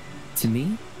 To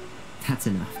me, that's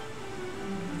enough.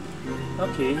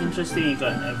 Okay, interesting. You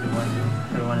got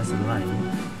everyone is in line.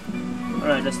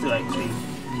 Alright, let's do Act 3.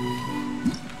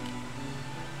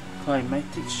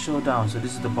 Climatic Showdown. So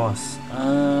this is the boss.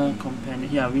 Companion.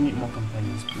 Yeah, we need more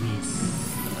companions, please.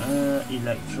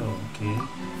 Electro, okay.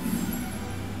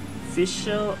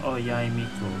 Fischl or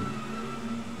Yaimiko?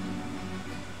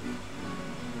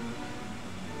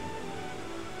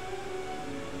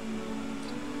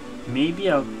 Maybe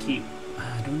I'll keep,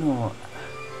 I don't know.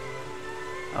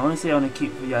 I want to say I want to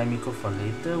keep Yaimiko for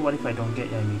later. What if I don't get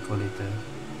Yaimiko later?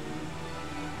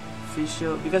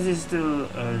 Fischl, because it's still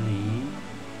early.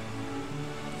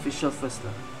 Fischl first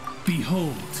lah.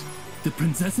 Behold, the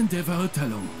Princess Endeavor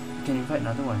Otello. You can invite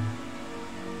another one.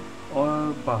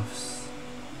 Or buffs.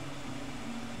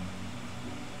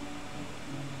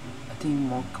 I think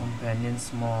more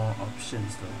companions, more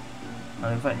options though.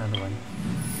 I'll invite another one.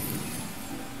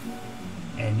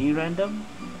 Any random?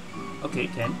 Okay,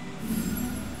 can.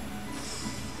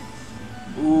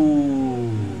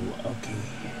 Ooh, okay.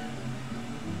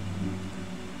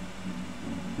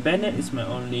 Bennett is my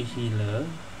only healer.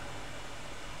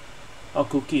 Oh,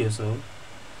 Cookie also.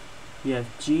 We have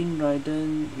Jean,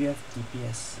 Raiden, we have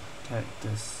DPS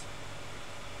characters.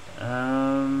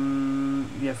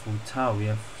 We have Wu Tao, we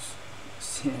have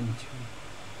Xian.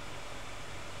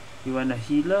 You want a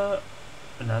healer,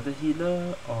 another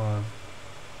healer, or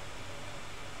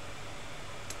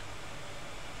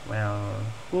well,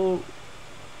 who?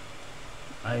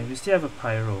 We still have a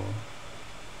Pyro.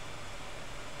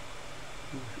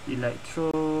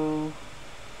 Electro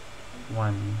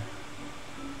 1.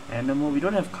 Animal, we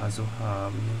don't have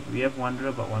Kazuha. We have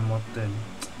Wanderer, but one more turn.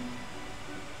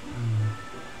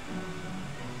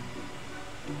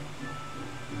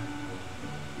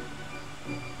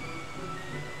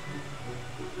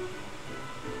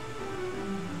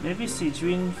 Maybe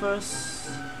Sijuin first.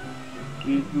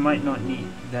 We might not need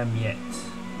them yet.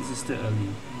 This is still early.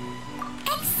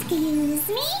 Excuse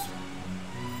me?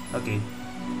 Okay,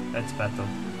 let's battle.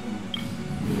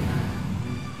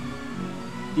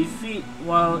 Defeat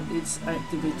while its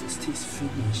activated state is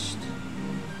finished.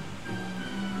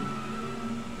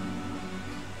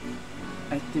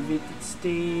 Activated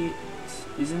state,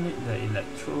 isn't it the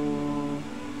Electro?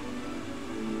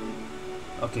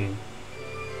 Okay.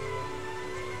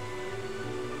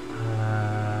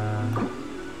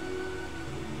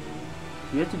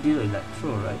 We have to deal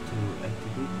Electro, right, to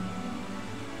activate?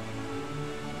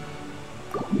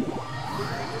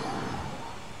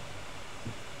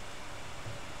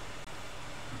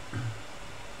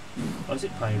 Or is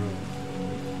it Pyro?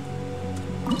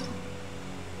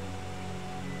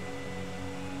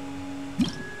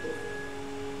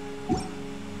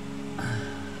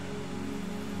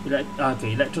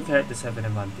 Okay, Electro characters have an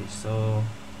advantage, so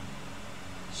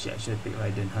shit, I should have picked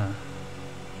Raiden, huh?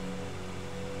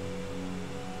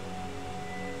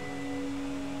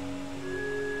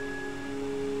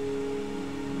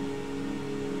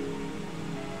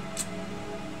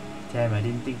 Damn, I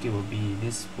didn't think it would be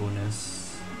this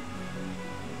bonus.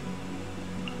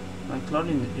 My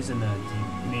Claudine isn't a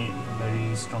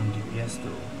very strong DPS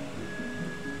though.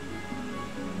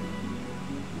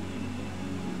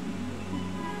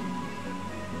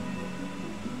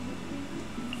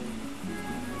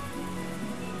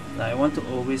 I want to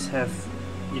always have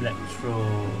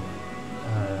Electro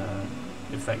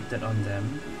affected on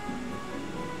them.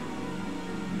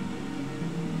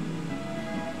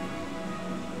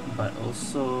 But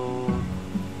also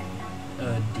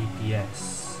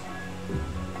DPS.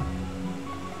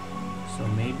 So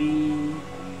maybe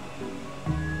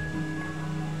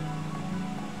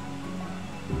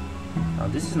oh,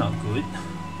 this is not good.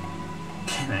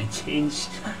 Can I change?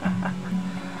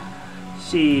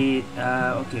 Shit.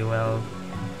 Okay, well,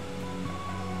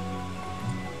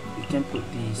 we can put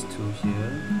these two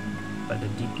here, but the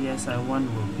DPS I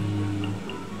want will be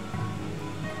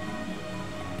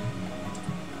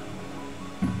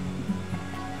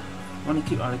I want to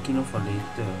keep Arakino for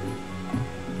later.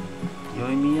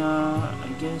 Yoimiya, I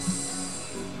guess,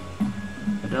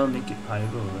 but that'll make it Pyro,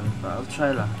 right? But I'll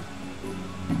try lah.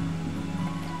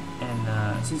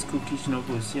 And since Cookie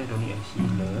Shinobu is here, I don't need a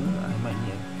healer. I might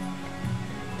need a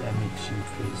damage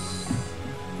increase.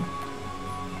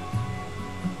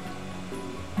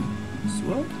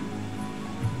 Sword?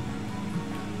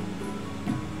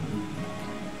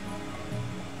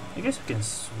 I guess we can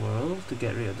swirl to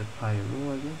get rid of the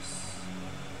Pyro, I guess.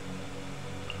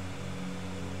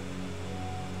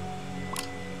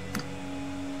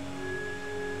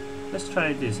 Let's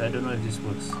try this. I don't know if this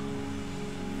works.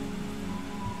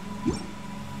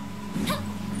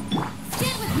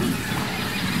 Stand with me!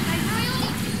 My royal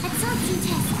absorption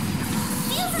test!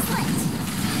 Feels a slit!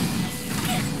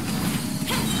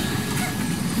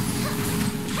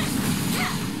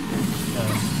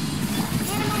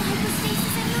 Animal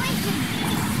hypostasis emulation!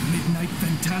 Midnight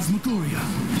Phantasmagoria.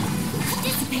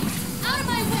 Dissipate! Out of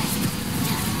my way!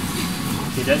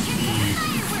 Okay, that's the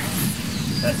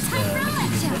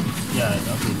activation. Yeah,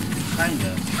 okay,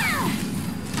 kinda.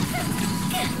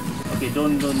 Okay,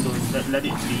 don't let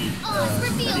it be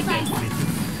activated.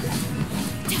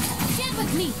 Stand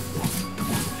with me.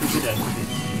 Trigger the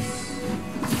activation.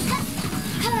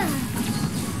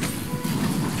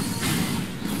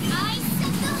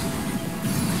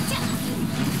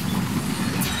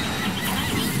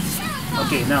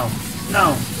 Okay, now.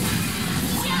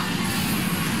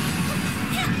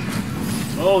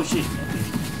 Oh shit. Okay.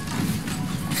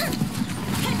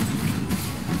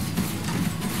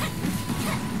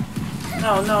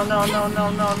 No.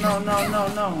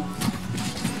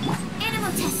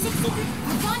 Animal test 63.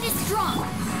 Our bond is strong.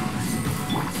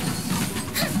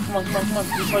 Come on,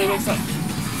 before he wakes up.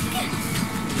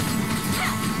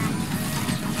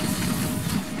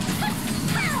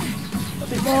 A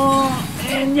bit more,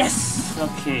 and yes!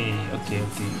 Okay.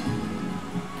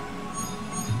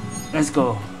 Let's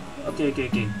go. Okay,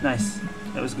 nice.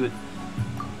 That was good.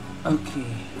 Okay.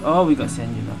 Oh, we got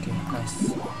Sanjun. Okay,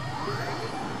 nice.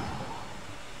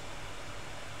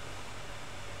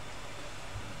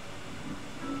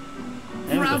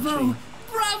 And we got Tree.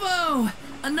 Bravo!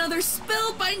 Another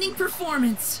spellbinding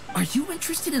performance! Are you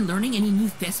interested in learning any new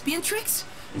thespian tricks?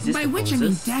 Is this By the which I mean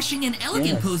poses? dashing and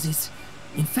elegant Yes. poses.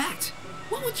 In fact,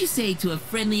 what would you say to a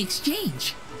friendly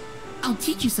exchange? I'll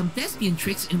teach you some thespian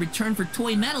tricks in return for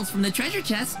toy medals from the treasure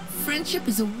chest. Friendship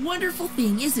is a wonderful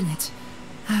thing, isn't it?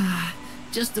 Ah,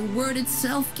 just the word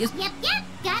itself gives... Yep,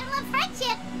 gotta love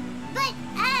friendship. But,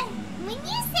 when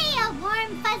you say a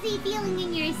warm, fuzzy feeling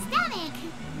in your stomach,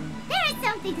 there is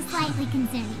something slightly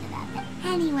concerning about that.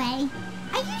 Anyway,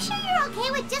 are you sure you're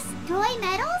okay with just toy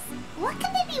medals? What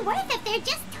could they be worth if they're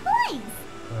just toys?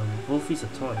 Wolfie's a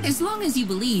toy. As long as you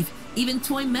believe, even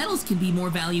toy medals can be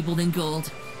more valuable than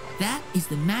gold. That is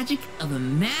the magic of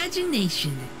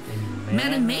imagination.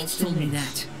 Madame Mage told me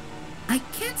that. I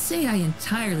can't say I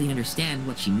entirely understand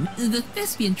what she meant. The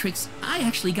thespian tricks, I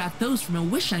actually got those from a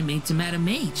wish I made to Madame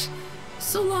Mage.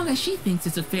 So long as she thinks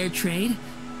it's a fair trade,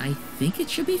 I think it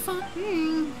should be fun.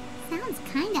 Sounds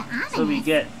kinda ominous. So we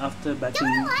get after batting.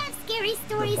 Don't a lot of scary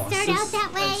stories start out bosses,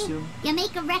 that I way? assume? You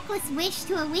make a reckless wish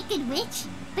to a wicked witch,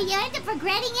 but you end up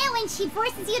regretting it when she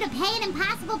forces you to pay an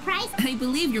impossible price? I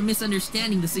believe you're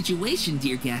misunderstanding the situation,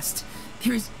 dear guest.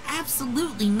 There is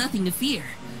absolutely nothing to fear.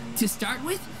 To start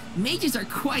with, mages are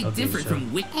quite different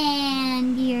from witches.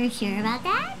 And you're sure about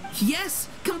that? Yes,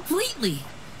 completely.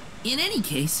 In any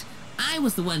case, I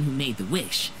was the one who made the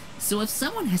wish. So if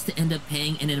someone has to end up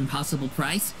paying an impossible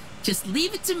price, just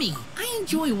leave it to me. I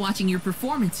enjoy watching your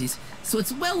performances, so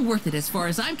it's well worth it as far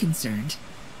as I'm concerned.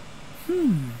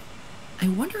 I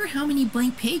wonder how many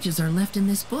blank pages are left in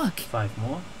this book. 5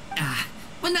 more.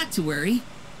 But not to worry.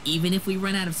 Even if we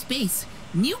run out of space,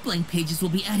 new blank pages will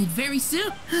be added very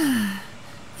soon.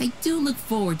 I do look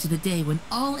forward to the day when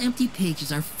all empty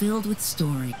pages are filled with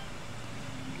story.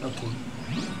 Okay.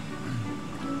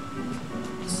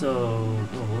 So,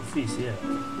 Wolfie is here.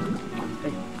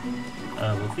 Hey,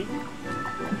 Wolfie?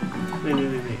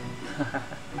 Wait.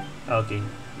 Okay.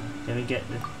 Can we get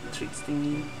the tricks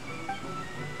thingy?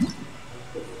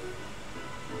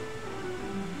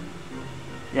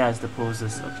 Yeah, it's the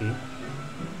poses. Okay.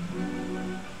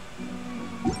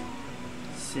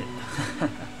 Sit.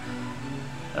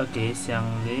 Okay,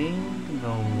 Xiangling,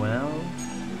 Noel,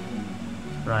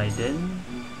 Raiden.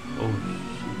 Oh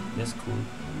shit, that's cool.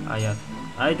 Ayato.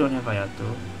 I don't have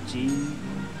Ayato. Jin.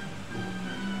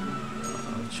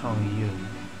 Chong Yun.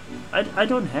 I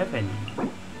don't have any.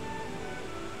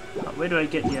 Where do I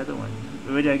get the other one?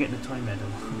 Where do I get the toy medal?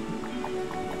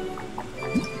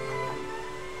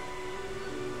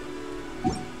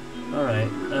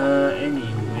 Alright,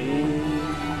 anyway.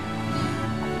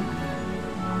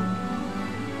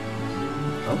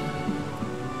 Oh.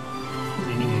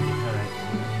 Cleaning again, alright.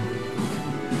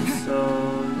 So,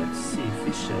 let's see,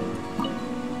 Fisher.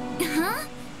 Huh?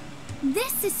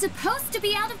 This is supposed to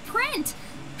be out of print.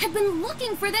 I've been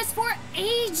looking for this for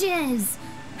ages.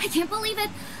 I can't believe it.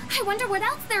 I wonder what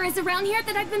else there is around here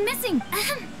that I've been missing.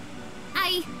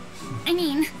 I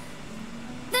mean,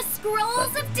 the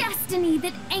scrolls of destiny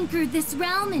that anchored this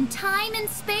realm in time and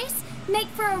space make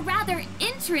for a rather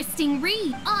interesting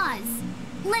read. Oz,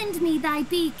 lend me thy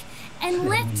beak and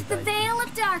lift the veil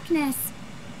of darkness.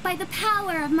 By the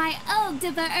power of my Ode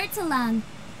de Verurtelang,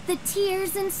 the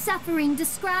tears and suffering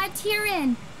described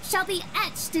herein shall be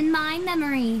etched in my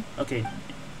memory. Okay,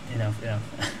 enough.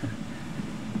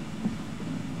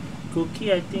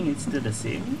 Cookie, I think it's still the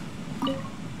same.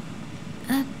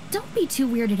 Don't be too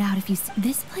weirded out if you see.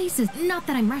 This place is not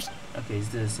that I'm rushed. Okay, it's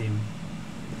still the same.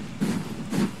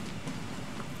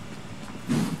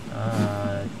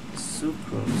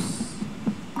 sucrose.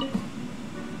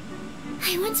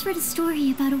 I once read a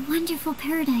story about a wonderful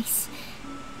paradise.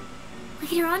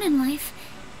 Later on in life,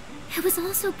 it was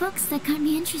also books that got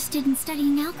me interested in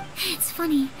studying alchemy. It's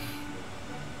funny,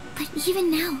 but even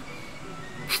now,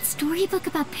 that storybook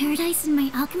about paradise and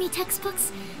my alchemy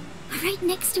textbooks are right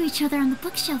next to each other on the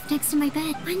bookshelf next to my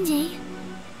bed. One day,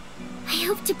 I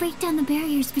hope to break down the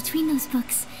barriers between those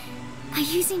books by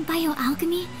using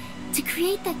bioalchemy to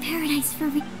create that paradise for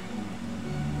Alright,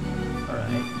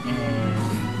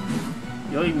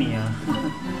 and Yoimiya.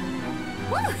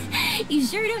 Woo! You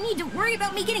sure don't need to worry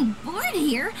about me getting bored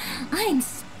here. I'm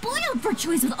spoiled for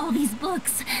choice with all these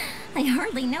books. I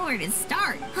hardly know where to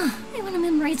start. I want to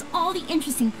memorize all the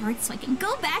interesting parts so I can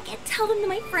go back and tell them to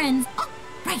my friends. Oh,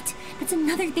 right. That's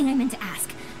another thing I meant to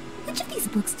ask. Which of these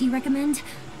books do you recommend?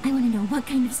 I want to know what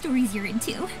kind of stories you're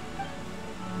into.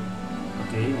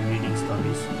 Okay, reading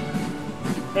stories.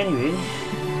 Anyway,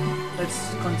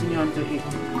 let's continue on to 8.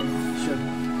 Sure.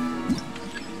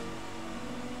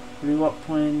 Reward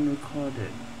point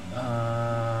recorded.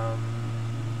 I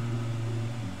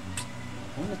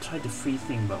want to try the free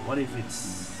thing, but what if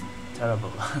it's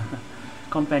terrible?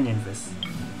 Companion first.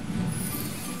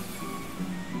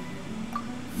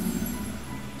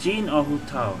 Jin or Hu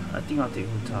Tao? I think I'll take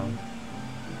Hu Tao.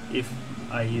 If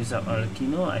I use up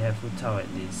Arakino, I have Hu Tao at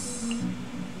least.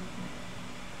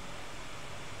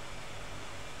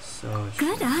 So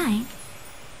Good eye.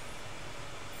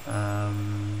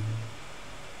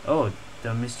 Oh,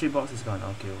 the mystery box is gone.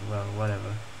 Okay, well,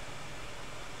 whatever.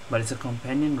 But it's a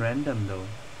companion random though.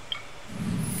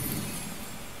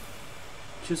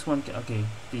 Choose one. Okay,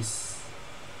 this.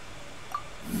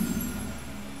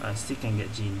 I still can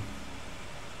get Jean.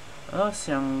 Oh,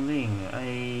 Xiangling.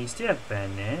 I still have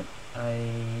Bennett. I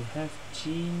have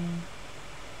Jean.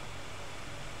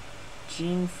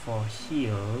 Jean for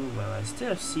heal. Well, I still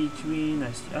have Sejuin.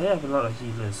 I have a lot of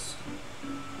healers.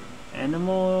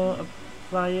 Animal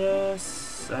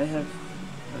appliers. I have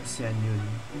Xian Yun.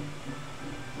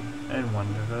 And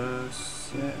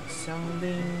Wanderers.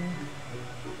 Xiangling.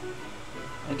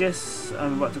 I guess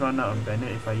I'm about to run out of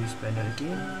Bennett. If I use Bennett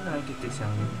again, I can take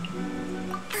Xiangling.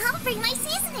 I'll bring my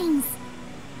seasonings.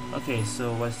 Okay,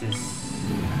 so what's this?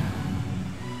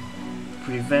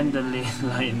 Prevent the ley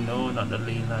line. No, not the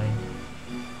ley line.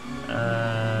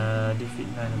 Defeat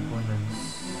 9 opponents.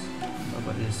 What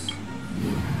about this?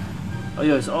 Oh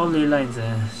yeah, it's all ley lines.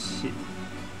 Shit.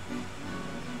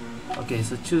 Okay,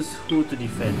 so choose who to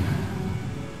defend.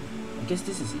 I guess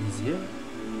this is easier.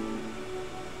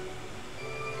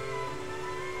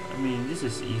 I mean, this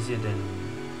is easier than...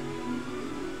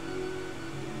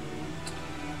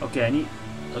 Okay, I need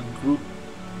a group.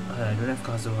 I don't have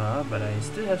Kazuha, but I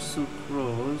still have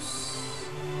Sucrose.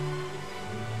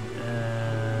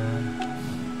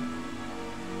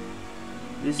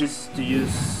 This is to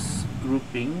use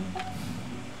grouping.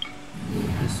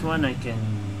 This one I can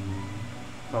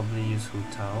probably use Hu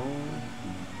Tao.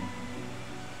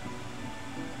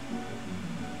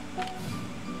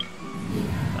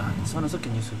 This one also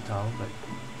can use Hu Tao, but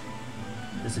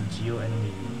there's a Geo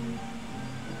enemy.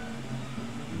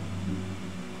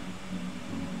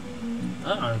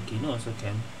 Arakino also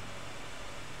can.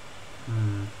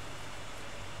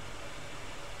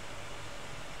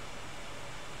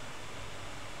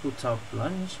 Hu Tao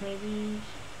plunge maybe?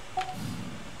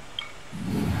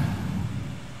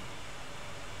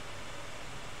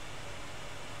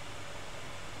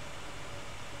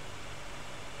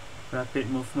 Rapid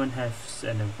movement has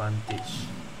an advantage.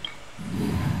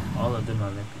 All of them are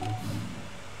rapid movement.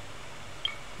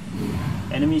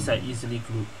 Enemies are easily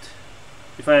grouped.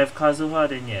 If I have Kazuha,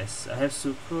 then yes. I have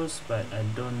Sucrose, but I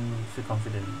don't feel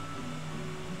confident.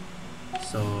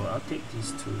 So I'll take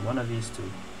these two. One of these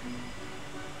two.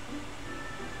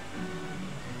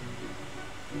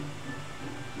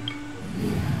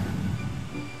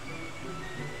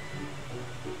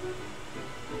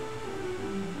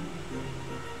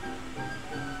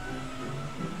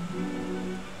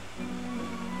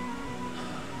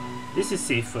 This is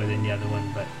safer than the other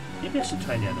one, but maybe I should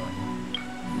try the other one.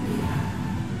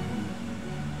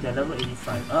 Yeah, level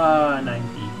 85.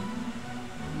 90.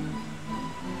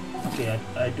 Okay,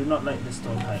 I do not like the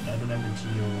stone height. I don't have the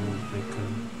Geo breaker.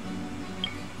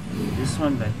 This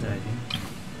one better, I think.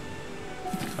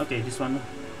 Okay, this one.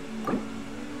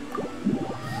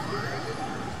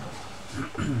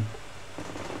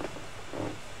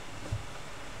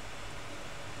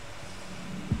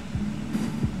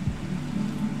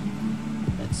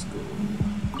 Let's go.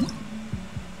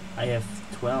 I have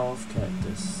 12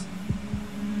 characters.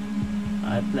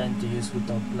 I plan to use Hu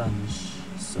Tao plunge.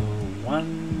 So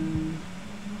 1,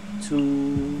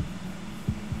 2,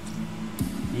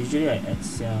 Usually I add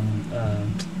some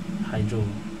hydro,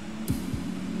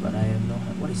 but I have no.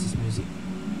 What is this music?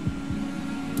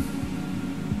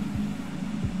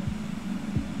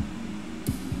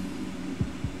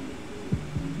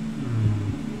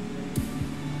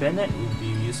 Bennett would be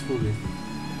useful with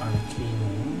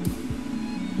Arcano,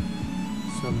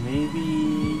 so maybe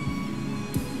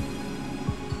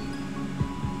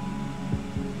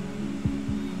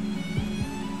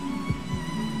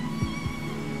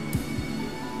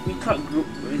we can't group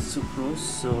with Sucrose,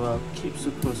 so I'll keep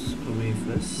Sucrose away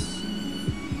first.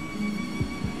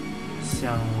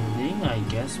 Xiangling, I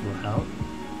guess, will help,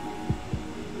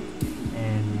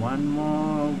 and one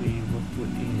more we will put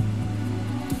in.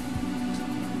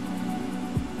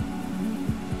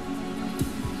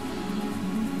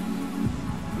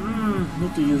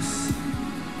 Need to use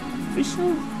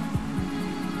Fischl,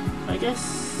 I guess.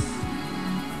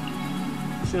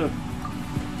 Sure.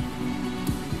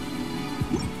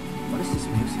 What is this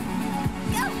music?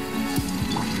 Go!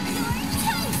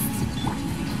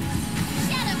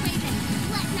 Shadow Raven,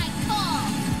 let night fall!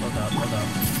 Hold up.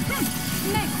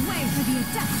 Make way for the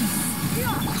Adeptus!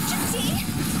 Juicy!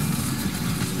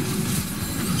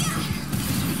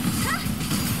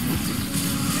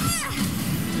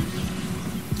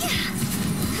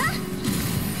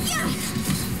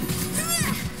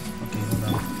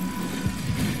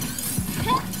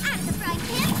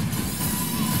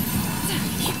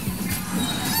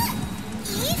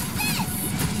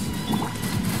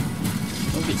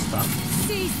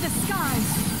 Seize the skies!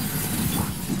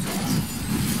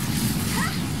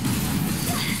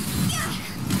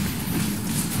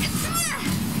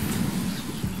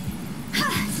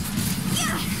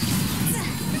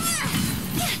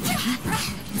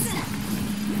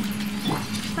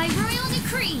 By royal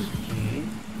decree!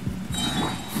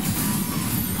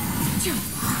 You're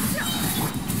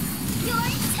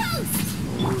toast!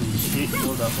 Holy shit,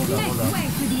 hold up. Make way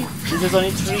for the This is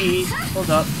only 3. Hold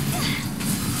up.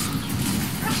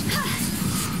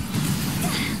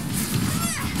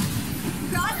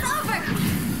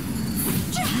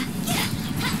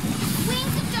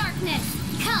 Wings of darkness!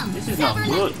 Come! This is not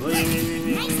good. Wait.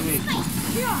 I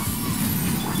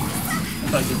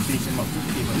thought I could finish him up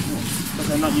quickly, but no. Because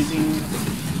I'm not using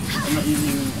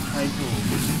hydro.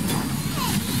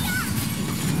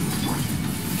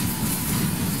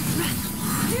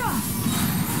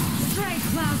 Stray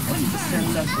clouds Send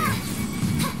that thing.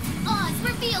 Oz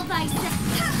revealed thyself!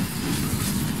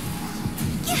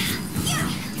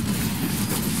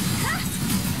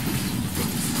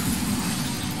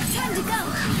 Time to go!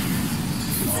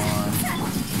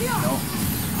 No.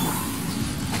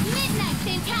 Midnight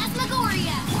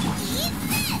Phantasmagoria! Eat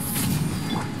this!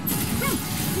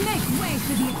 Make way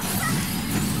for the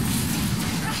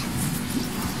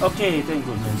Okay, thank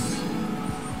goodness.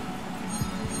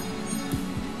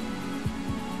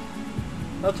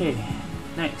 Okay,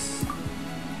 next.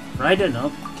 Raiden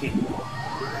up. Okay.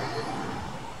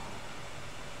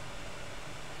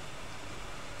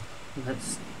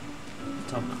 Let's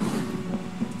talk.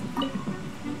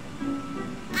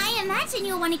 I imagine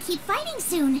you'll want to keep fighting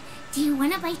soon. Do you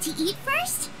want a bite to eat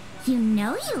first? You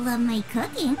know you love my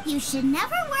cooking. You should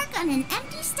never work on an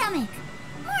empty stomach.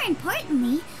 More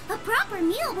importantly, a proper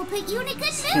meal will put you in a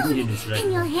good mood,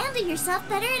 and you'll handle yourself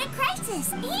better in a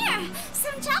crisis. Here,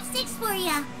 some chopsticks for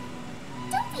you.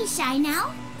 Don't be shy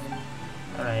now.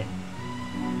 Alright.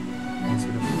 Thanks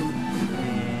for the food.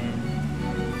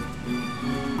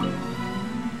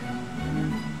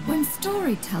 When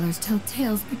storytellers tell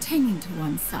tales pertaining to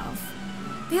oneself,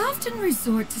 they often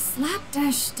resort to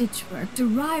slapdash stitchwork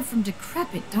derived from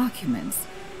decrepit documents,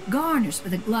 garnished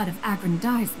with a glut of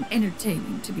aggrandizement,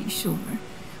 entertaining to be sure.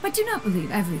 But do not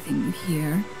believe everything you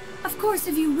hear. Of course,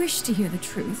 if you wish to hear the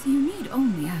truth, you need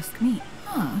only ask me.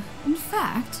 In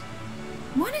fact,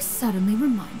 one is suddenly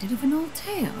reminded of an old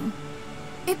tale.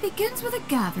 It begins with a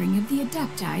gathering of the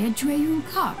Adepti at Dreyun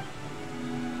Kar.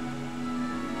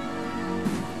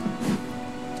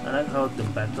 I like how the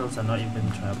battles are not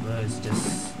even Traveler, it's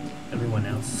just everyone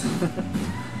else.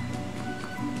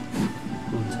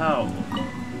 Utao.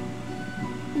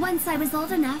 Once I was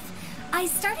old enough, I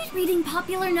started reading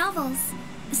popular novels.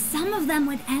 Some of them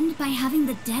would end by having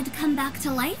the dead come back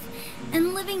to life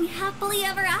and living happily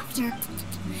ever after.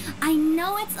 I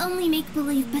know it's only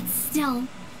make-believe, but still,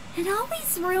 it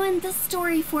always ruined the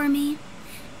story for me.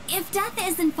 If death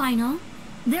isn't final,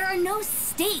 there are no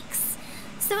stakes,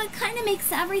 so it kind of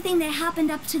makes everything that happened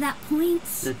up to that point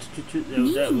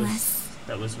meaningless.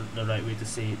 That was the right way to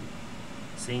say it.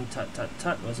 Saying tut tut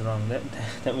tut was wrong.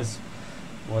 That was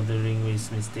Wuthering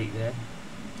Wave's mistake there.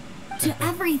 To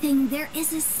everything there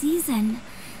is a season,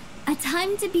 a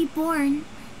time to be born,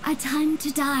 A time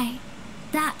to die.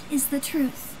 That is the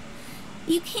truth.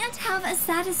 You can't have a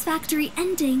satisfactory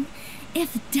ending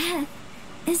if death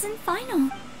isn't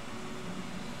final.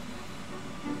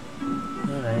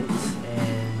 Alright,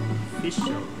 and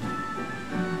official.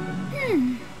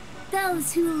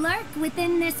 Those who lurk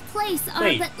within this place are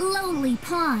Wait. but lowly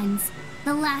pawns,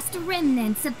 the last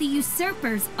remnants of the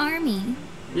usurper's army.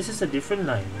 This is a different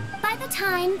line. By the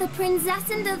time the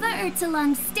Prinzessin of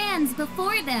Ertelung stands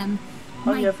before them,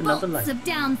 Oh, you my have another bolts line. of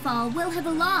downfall will have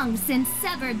long since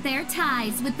severed their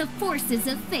ties with the forces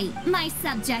of fate. My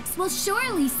subjects will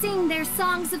surely sing their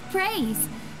songs of praise.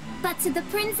 But to the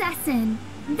Prinzessin,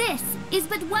 this is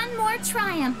but one more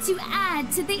triumph to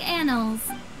add to the annals.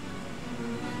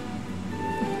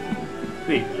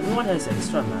 Wait, everyone has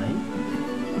extra line?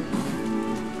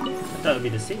 I thought it would be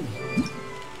the same.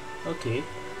 Okay.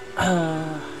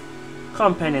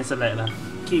 Companion select lah.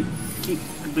 Keep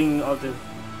bringing all the...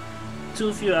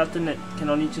 Too few alternate, can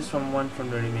only choose from one from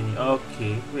the remaining.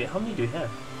 Okay. Wait, how many do you have?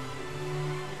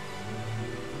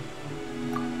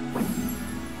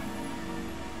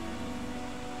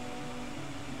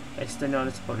 External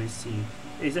support received.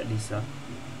 Is that Lisa?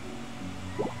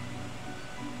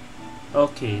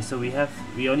 Okay, so we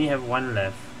only have one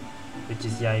left, which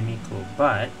is Yaimiko,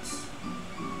 but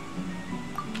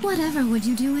Whatever would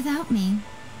you do without me?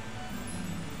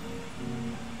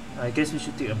 I guess we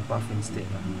should take a buff instead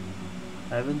lah.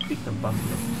 I haven't picked a buff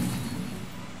yet.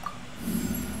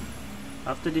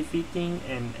 After defeating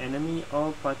an enemy,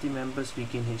 all party members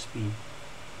regain HP.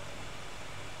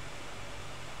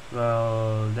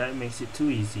 Well, that makes it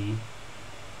too easy.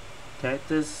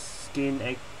 Characters gain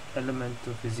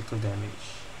elemental physical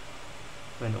damage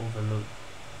when overload.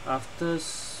 After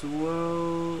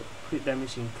swirl, crit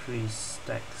damage increase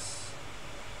stacks.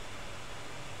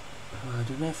 I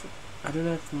don't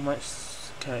have much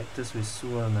characters with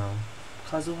swirl now.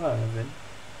 Kazuha I haven't.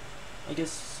 I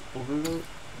guess overload.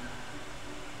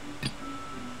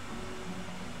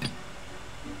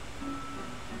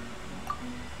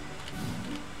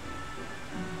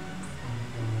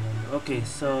 Okay,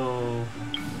 so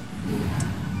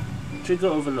trigger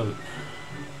overload.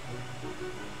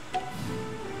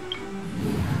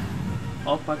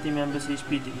 All party members'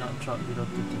 HP did not drop below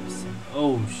 50%.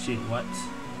 Oh shit, what?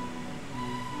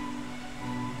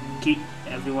 Keep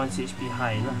everyone's HP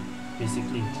high lah,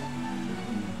 basically.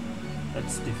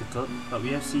 That's difficult, but we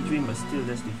have Sea Dream, but still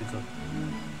that's difficult.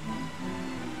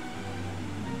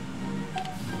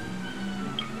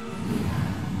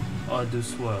 Or do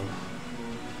swirl.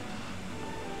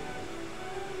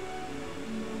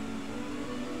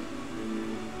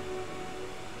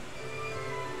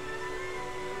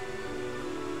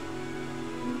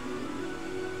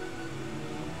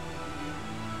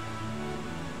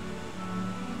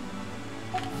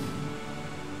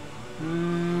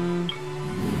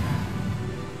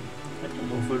 I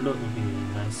think overload would be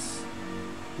nice.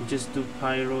 We just do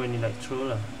pyro and electro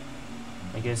lah.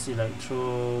 I guess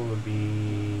electro would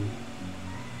be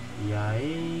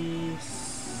Yais.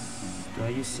 Do I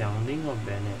use Xiangling or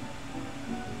Bennett?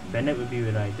 Bennett would be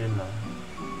with Raiden lah.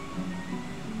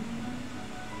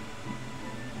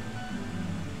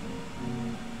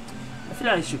 I feel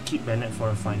like I should keep Bennett for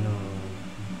a final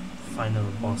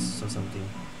boss or something.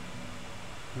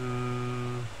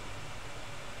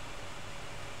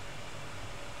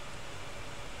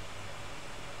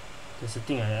 That's the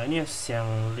thing, I only have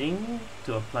Xiangling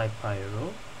to apply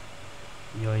Pyro.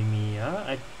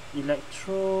 Yoimiya,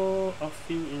 Electro,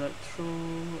 Off-field Electro,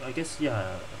 I guess,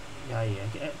 yeah, I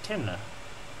can lah,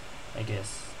 I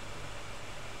guess.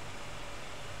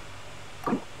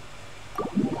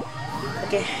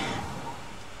 Okay.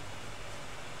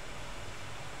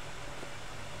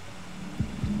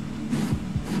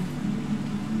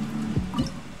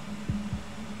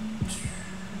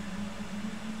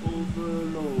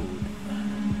 Overload.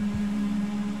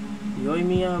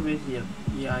 Yoimiya with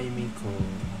Yaimiko.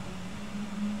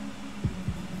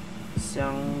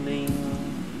 Xiangling.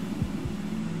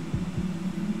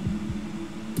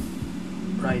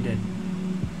 Raiden.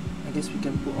 I guess we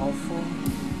can put all four.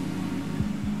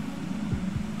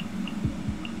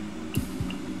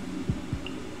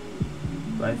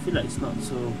 But I feel like it's not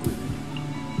so good.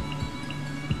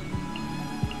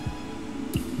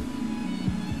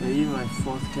 Maybe my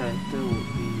fourth character would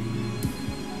be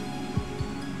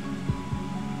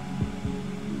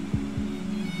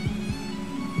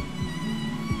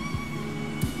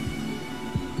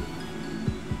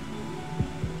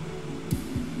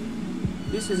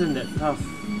this isn't that tough,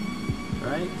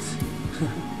 right?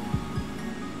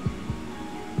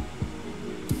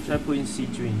 Should I put in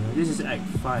C3 now? This is Act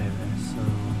 5, so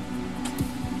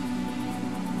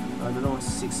I don't know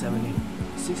what's 6, 7, 8.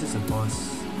 6 is a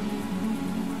boss.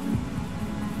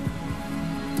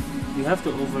 You have to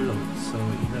overload. So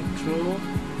electro,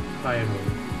 pyro.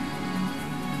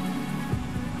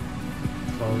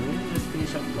 Chlorine. Let's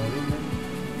finish up chlorine then.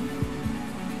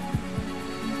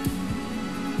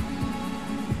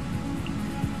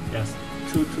 Yes,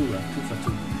 2 for 2.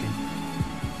 Okay.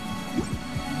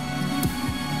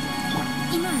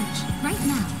 Emerge, right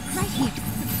now, right here.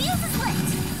 The fuse is lit!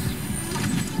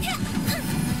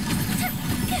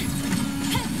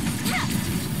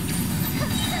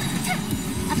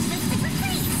 A mystic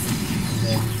retreat!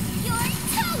 Then You're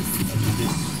toast! I'll do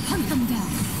this. Hunt them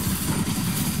down.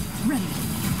 Ready.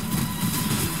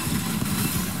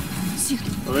 Shoot.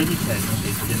 Already 10.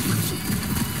 Okay, so just finish it.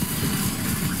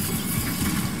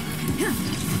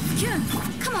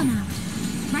 Come on out.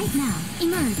 Right now,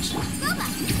 emerge.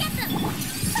 Robot, get them!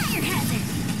 Fire hazard!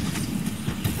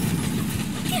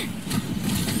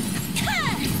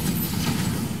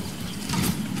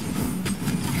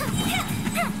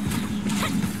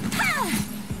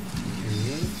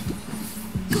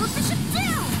 Goldfish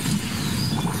down!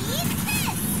 Eat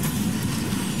this!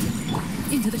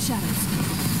 Into the shadows.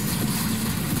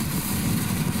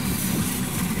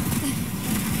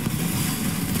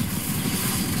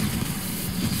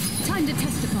 Time to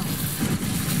testify.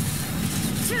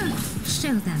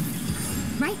 Show them.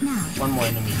 Right now. One more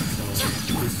enemy, so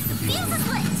this will be Fuse is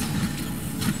lit!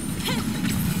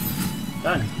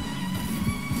 done.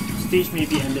 Stage may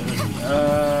be ended early.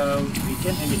 We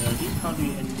can end it early. How do we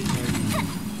end it early?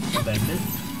 Abandoned.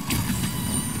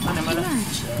 Never mind.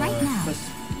 Emerge, right now. First.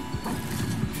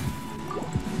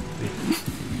 Wait.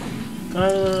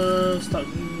 Start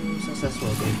successful.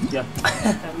 Okay. Yeah.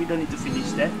 We don't need to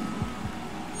finish that.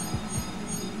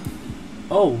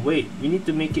 Oh wait, we need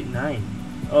to make it 9.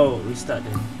 Oh, restart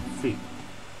then. Freak.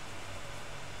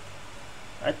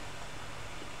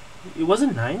 It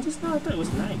wasn't 9 just now. I thought it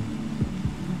was 9.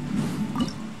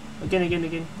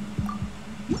 Again.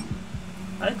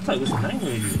 I thought it was 9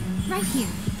 already. Right here.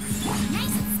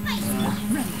 Nice and spicy.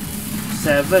 Ready.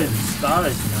 7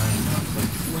 stars 9. Okay.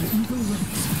 One eagle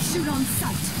wins. Shoot on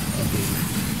sight. Okay.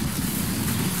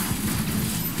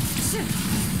 Shoot.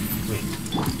 Wait.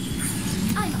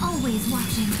 I'm always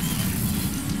watching.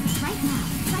 Right now,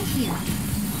 right here.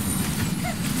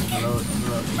 Load.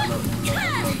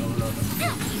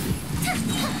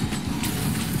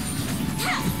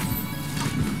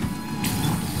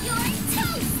 You're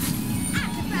toast!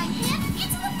 Out the frying pan,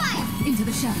 into the fire! Into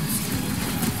the shadows.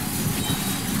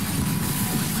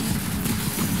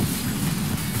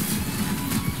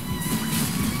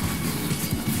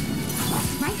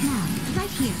 Right now,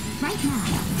 right here, right now.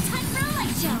 Time for a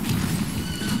light show!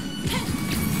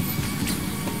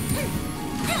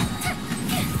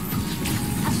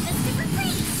 A mystic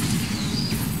retreat!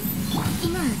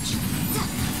 Emerge.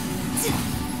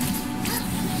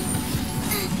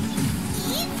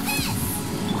 Eat this!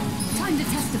 Time to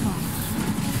testify.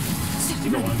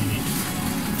 Still got 1 minute.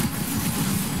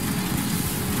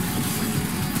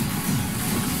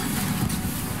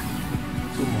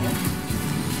 Two more.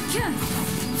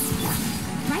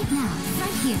 Right now,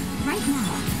 right here, right now.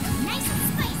 Nice and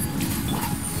spicy.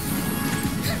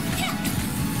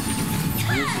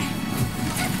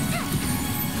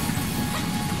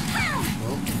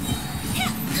 Oh.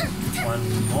 1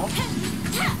 more.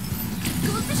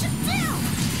 Goldfish it down!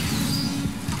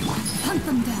 Hunt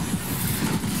them down.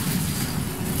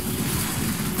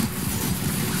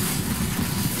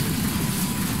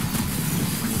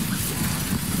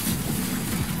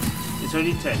 It's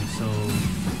already 10, so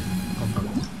confirm.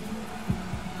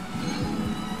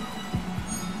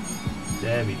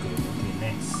 There we go. Okay,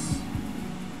 next.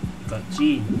 We got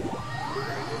Jean.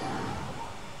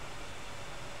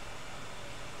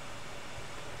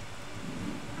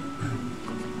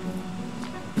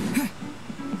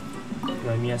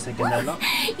 Give me a second dialogue.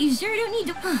 You sure don't need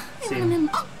to... Same.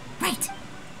 Oh, right.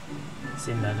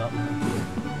 Same dialogue.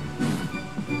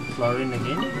 Chlorine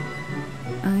again.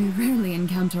 I rarely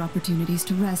encounter opportunities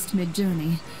to rest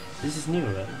mid-journey. This is new,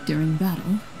 right? During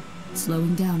battle,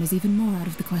 slowing down is even more out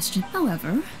of the question.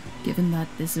 However, given that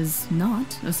this is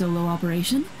not a solo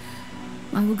operation,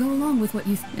 I will go along with what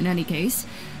you... In any case,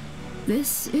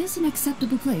 this is an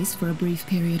acceptable place for a brief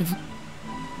period of...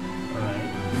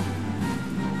 Alright.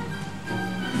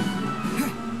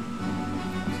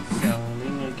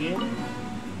 Selling again.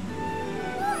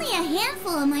 Only a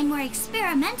handful of my more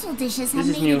experimental dishes have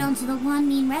This is made it new. onto the One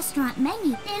Mean restaurant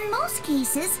menu. In most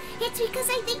cases, it's because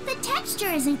I think the texture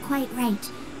isn't quite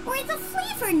right, or the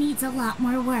flavor needs a lot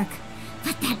more work.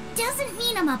 But that doesn't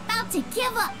mean I'm about to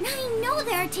give up. I know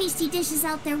there are tasty dishes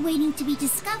out there waiting to be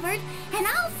discovered, and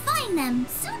I'll find them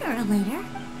sooner or later.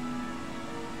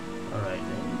 Alright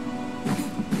then.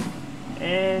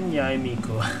 And yeah, I'm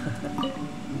Miku.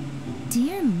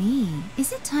 Dear me,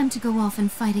 is it time to go off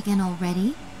and fight again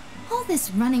already? All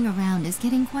this running around is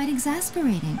getting quite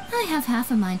exasperating. I have half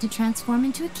a mind to transform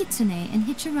into a kitsune and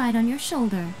hitch a ride on your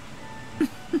shoulder.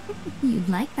 You'd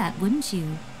like that, wouldn't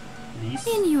you? Please?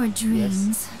 In your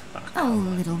dreams. Yes. Oh,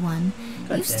 little one.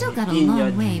 God You've damn still it. got a In your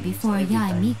long way dreams, before every Yae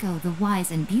time. Miko, the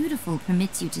wise and beautiful,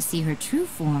 permits you to see her true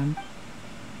form.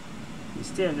 You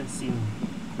still haven't seen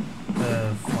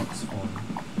the fox form.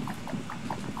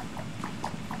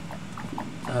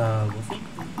 Wolfie?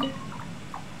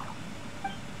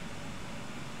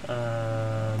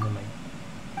 Never mind.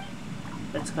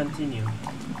 Let's continue.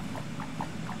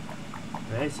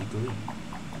 Where is he going?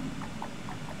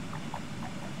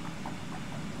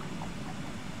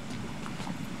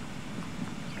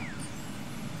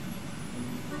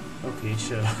 Okay,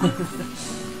 sure.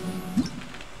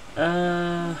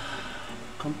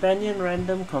 Companion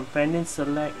random, companion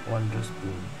select, wondrous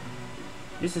boon.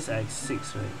 This is Act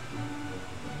 6, right?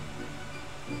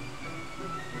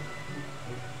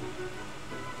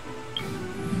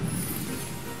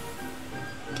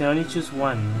 Can only choose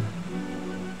one.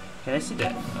 Can I see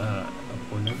that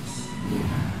opponents?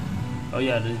 Oh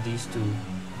yeah, there's these two.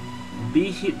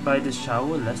 Be hit by the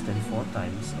shower less than 4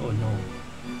 times. Oh no.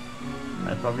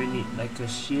 I probably need like a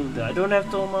shield. I don't have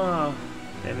Toma.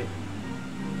 Damn it.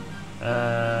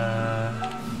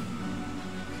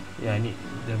 Yeah, I need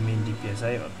the main DPS.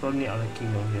 I probably need other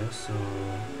kingdom here, so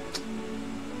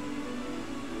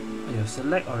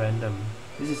select or random.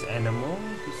 This is animal.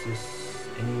 This is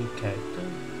enemy character.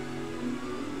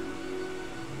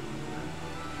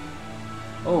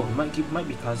 Oh, might be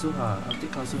Kazuha. I'll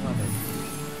take Kazuha then.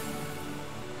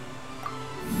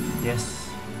 Yes.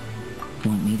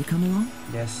 Want me to come along?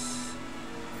 Yes.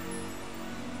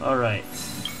 Alright.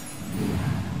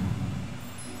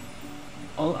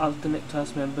 All alternate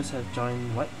class members have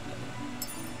joined what?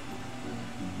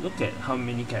 Look at how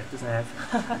many characters I have.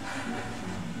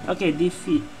 Okay,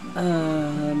 defeat.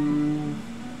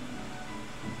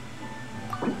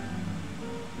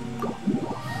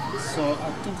 So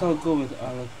I think I'll go with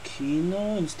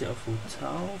Arakino instead of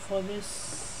Futao for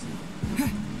this.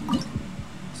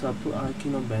 So I'll put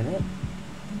Arakino Bennett.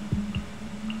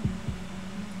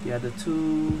 The other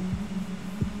two,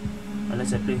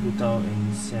 unless I play Futao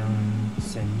and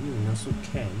Senyu, also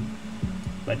can.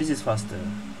 But this is faster.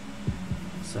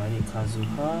 So I need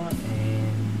Kazuha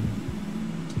and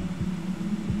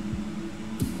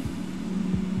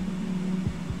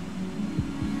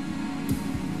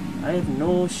I have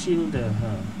no shielder,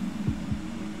 huh?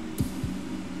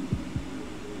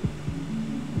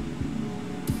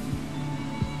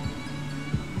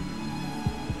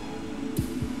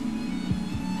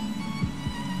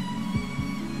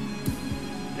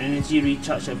 Energy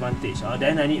recharge advantage. Oh,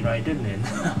 then I need Raiden then.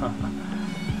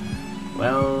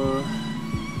 Well,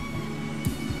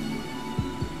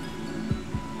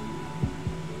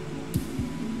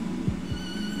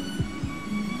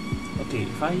 okay,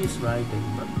 if I use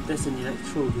Raiden, but there's an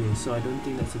Electro here, so I don't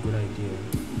think that's a good idea.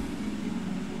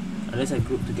 Unless I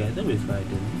group together with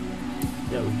Raiden,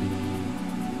 that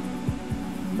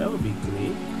would be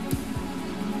great.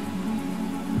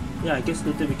 Yeah, I guess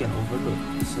later we can overload.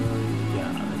 So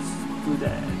yeah, let's do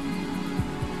that.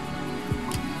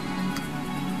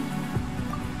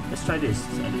 Let's try this. I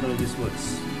don't know if this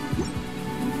works.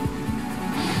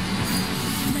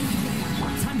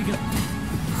 Time to go.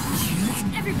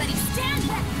 Everybody stand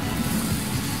back!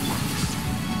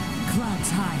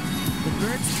 Clouds high. The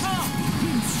birds call.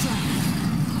 Wind strike.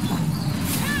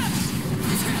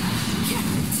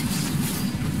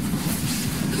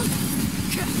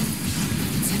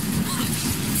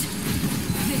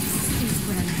 This is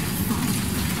where you fall.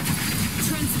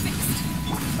 Transfixed.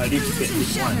 I need to get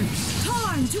this one.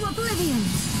 Torn to oblivion.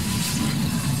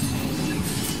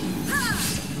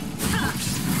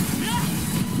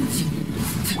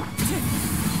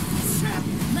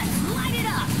 Let's light it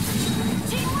up!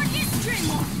 Teamwork is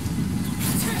dreamwork!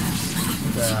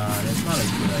 That's not a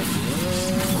good idea.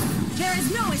 There is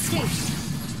no escape.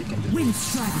 Stick into Wind this.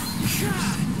 strike.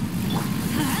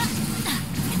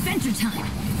 Adventure time!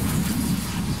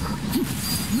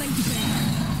 Lay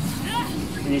bare.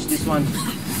 Finish this one.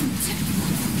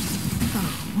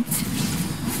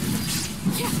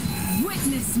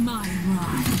 Witness my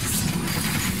rise.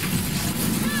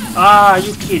 Ah, are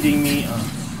you kidding me?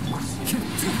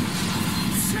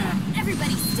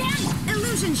 Everybody stand!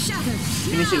 Illusion shattered.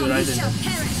 Finish it with Raiden then.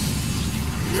 Perish.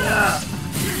 Yeah.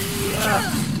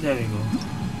 There we go.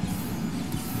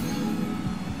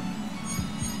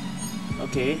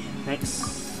 Okay,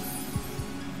 next.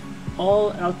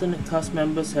 All alternate cast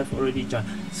members have already joined.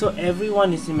 So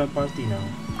everyone is in my party now.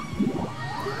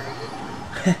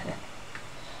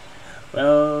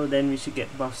 Well, then we should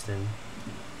get Boston.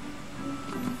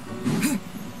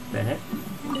 Bennett?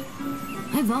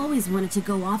 I've always wanted to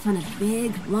go off on a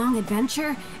big, long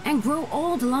adventure and grow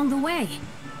old along the way.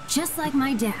 Just like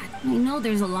my dad. I know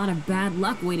there's a lot of bad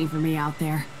luck waiting for me out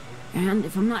there. And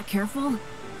if I'm not careful,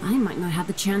 I might not have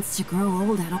the chance to grow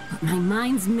old at all. But my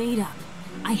mind's made up.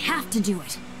 I have to do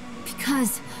it.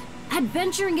 Because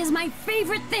adventuring is my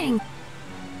favorite thing.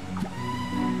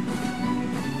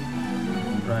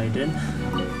 Raiden.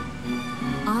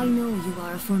 I know you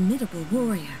are a formidable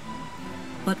warrior,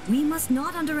 but we must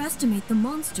not underestimate the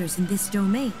monsters in this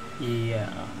domain.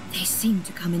 Yeah. They seem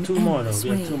to come in Two more though, endless we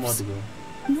have 2 more waves. to go.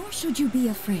 Nor should you be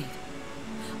afraid.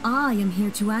 I am here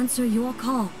to answer your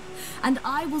call, and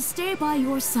I will stay by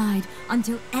your side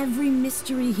until every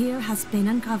mystery here has been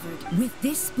uncovered. With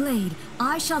this blade,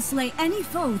 I shall slay any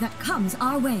foe that comes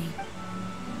our way.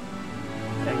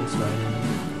 Thanks,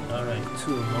 Raiden. Alright,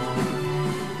 2 more.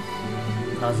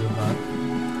 Kazuha.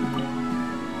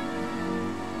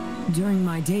 During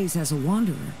my days as a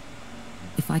wanderer,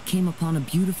 if I came upon a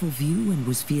beautiful view and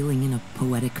was feeling in a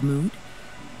poetic mood,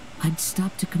 I'd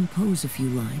stop to compose a few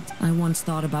lines. I once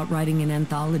thought about writing an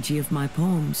anthology of my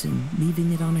poems and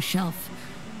leaving it on a shelf,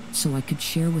 so I could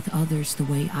share with others the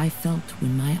way I felt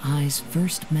when my eyes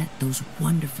first met those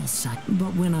wonderful sights.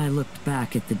 But when I looked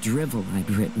back at the drivel I'd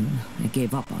written, I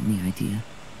gave up on the idea.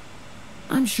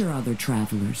 I'm sure other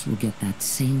travelers will get that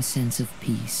same sense of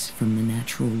peace from the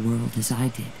natural world as I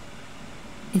did,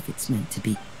 if it's meant to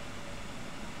be.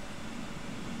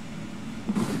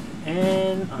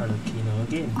 And Arlecchino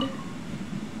again.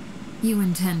 You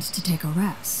intend to take a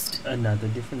rest? Another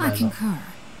different I dialogue. concur.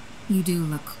 You do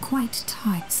look quite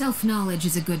tight. Self-knowledge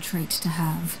is a good trait to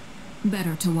have.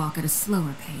 Better to walk at a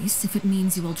slower pace if it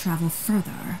means you will travel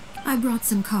further. I brought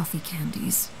some coffee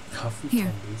candies. Coffee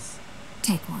Here. candies.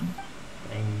 Take one.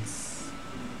 Thanks.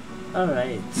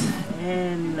 Alright,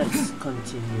 and let's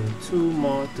continue. 2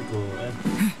 more to go,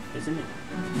 isn't it?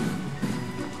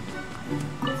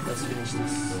 Let's finish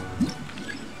this.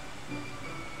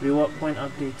 Reward point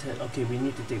updated. Okay, we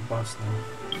need to take boss now.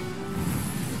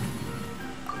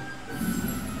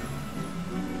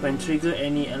 When trigger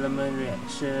any element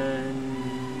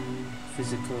reaction,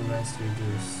 physical rest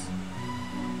reduce.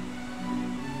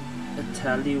 A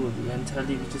tally will be, when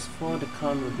tally reaches 4, the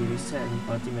count will be reset and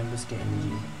party members get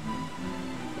energy.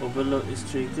 Overload is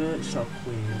triggered,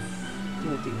 shockwave. I think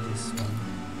we'll take this one.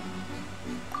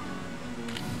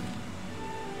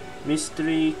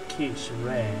 Mystery cage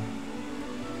rare.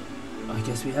 I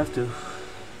guess we have to.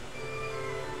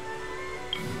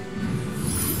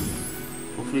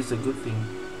 Hopefully it's a good thing.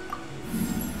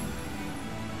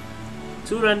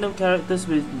 2 random characters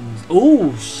with...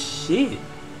 Oh shit!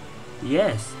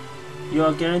 Yes! You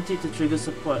are guaranteed to trigger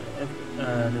support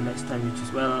the next time you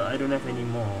choose. Well, I don't have any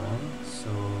more, so...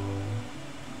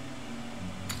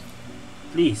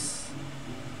 Please!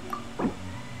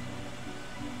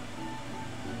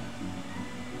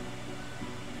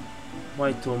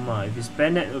 Why Toma? If it's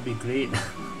Bennett, it would be great.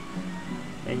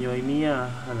 And Yoimiya,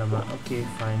 alamak. Okay,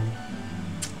 fine.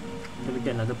 Can we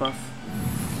get another buff?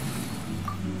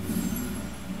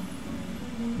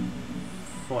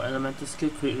 For elemental skill,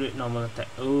 crit rate, normal attack.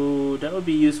 Oh, that would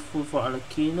be useful for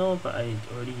Arlecchino, but I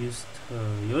already used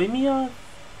her. Yoimiya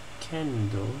can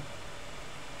though.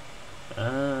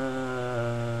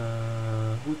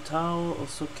 Hu Tao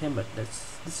also can, but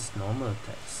this is normal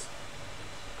attacks.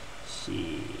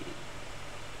 Shit.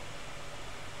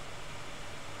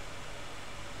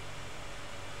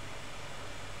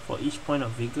 For each point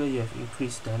of vigor, you have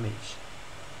increased damage.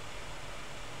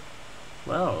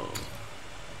 Well.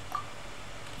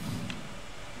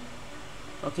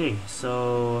 Okay,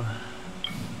 so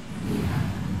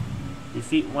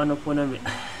defeat one opponent with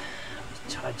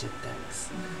charge attacks.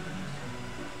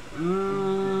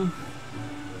 Who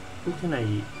can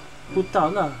I? Hu Tao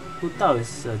lah. Hu Tao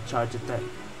is a charge attack.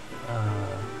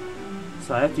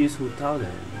 So I have to use Hu Tao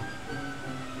then.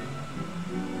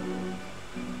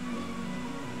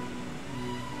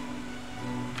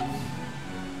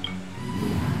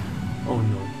 Oh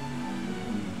no.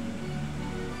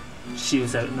 She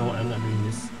was like, no, I'm not doing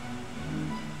this.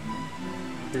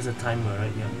 There's a timer,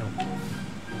 right? Yeah, no.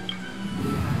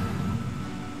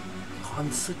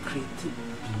 Consecrated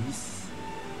beast.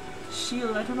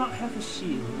 Shield, I do not have a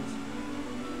shield.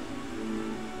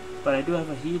 But I do have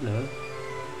a healer.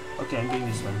 Okay, I'm doing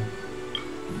this one.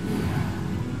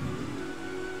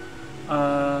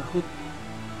 Who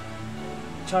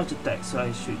charge attack, so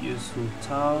I should use Hu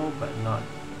Tao but not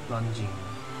lunging.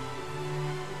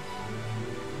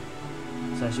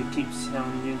 So I should keep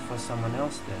Xiang for someone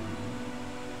else then.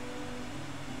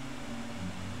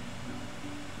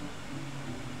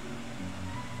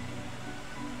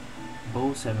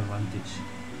 Bows have advantage.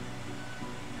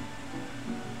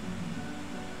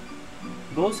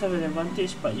 Bows have an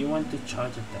advantage, but you want to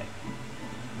charge attack.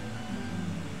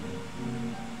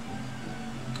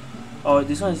 Oh,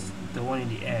 this one is the one in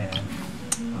the air.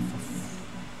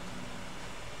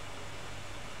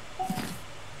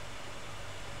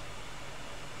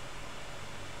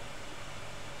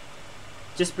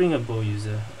 Just bring a bow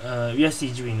user. We are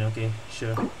Siege Win, okay,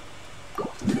 sure.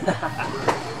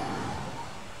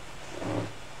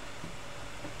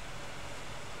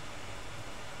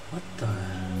 What the?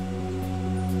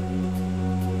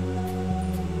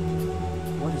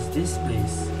 What is this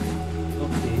place?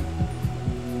 Okay.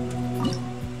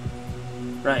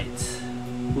 Right.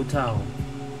 Hu Tao.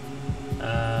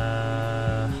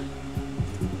 I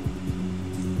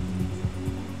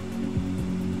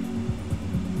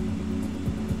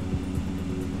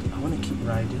want to keep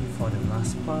riding for the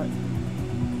last part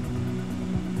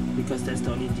because that's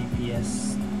the only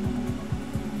DPS,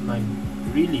 my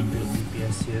really built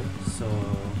DPS here. So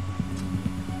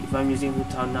if I'm using Hu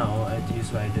Tao now, I have to use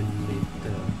Raiden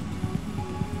later.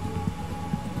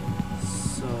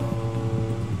 So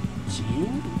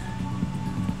Jean?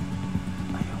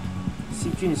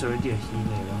 Jin is already a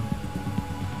healer.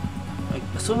 Like,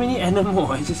 so many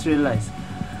animals, I just realized.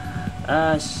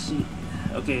 Shit.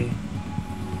 Okay.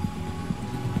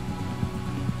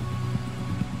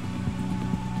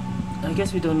 I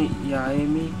guess we don't need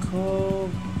Miku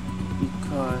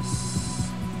because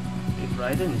if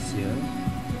Raiden is here,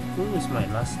 who is my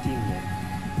last team then?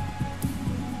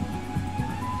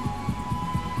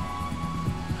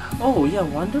 Oh yeah,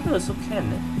 Wanderer also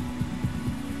can.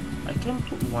 I can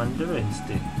put Wanderer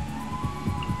instead.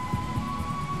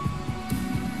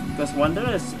 Because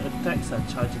Wanderer's attacks are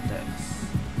charge attacks.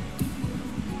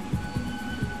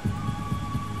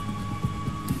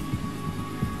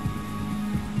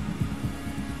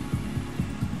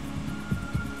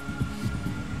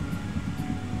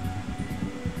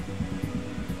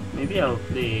 Maybe I'll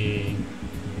play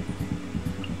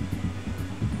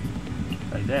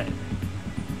like that.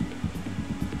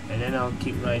 And then I'll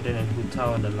keep Raiden and Hu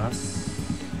Tao on the last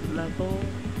level.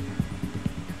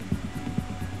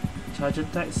 Charge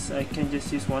attacks, I can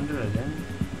just use Wanderer then.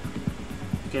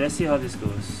 Okay, let's see how this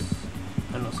goes.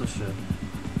 I'm not so sure.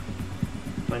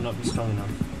 Might not be strong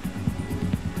enough.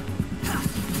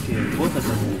 Okay, both of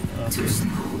them. Okay,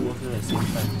 both of them at the same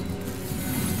time.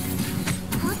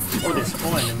 Oh, there's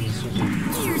 4 enemies. Okay.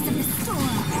 Tears of the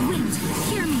storm. Wind,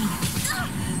 hear me.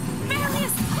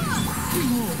 Various.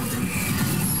 Behold!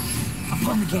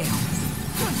 Upon the gale.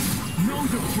 Know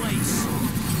your place.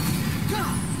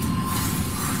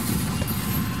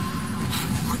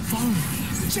 Follow me.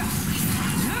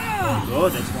 Oh,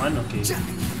 that's one. Okay.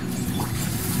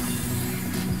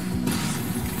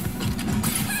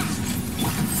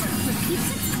 Repeats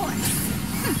its course.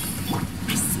 I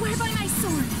swear by my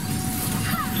sword.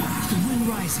 The wind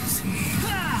rises.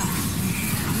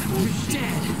 You're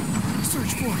dead.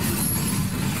 Search for it.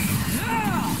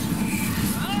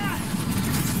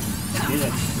 Get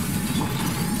it.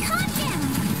 Calm down.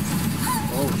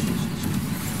 Oh, shit.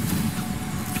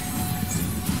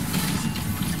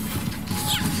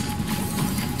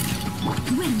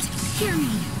 Wind, hear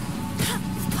me.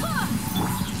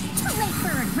 Too late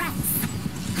for regrets.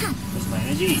 That's my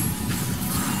energy.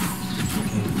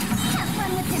 Okay. Have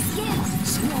fun with this gift.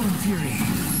 Swollen fury.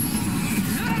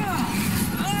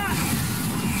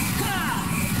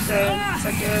 10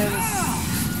 seconds.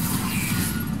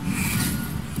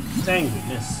 Thank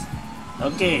goodness.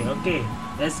 Okay, okay.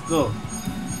 Let's go.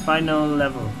 Final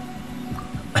level.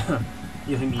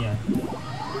 You hear me?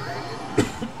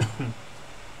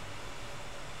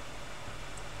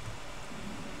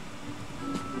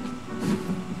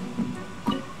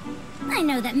 I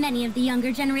know that many of the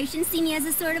younger generation see me as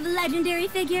a sort of legendary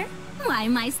figure. Why,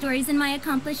 my stories and my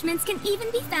accomplishments can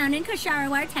even be found in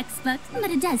Kosharawar textbooks. But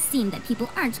it does seem that people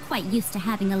aren't quite used to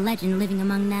having a legend living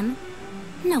among them.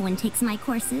 No one takes my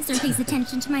courses or pays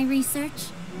attention to my research.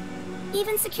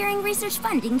 Even securing research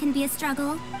funding can be a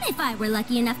struggle. If I were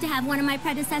lucky enough to have one of my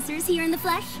predecessors here in the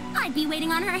flesh, I'd be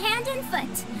waiting on her hand and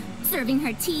foot, serving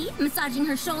her tea, massaging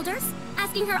her shoulders,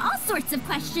 asking her all sorts of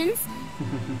questions.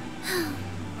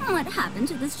 What happened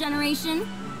to this generation?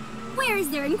 Where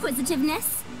is their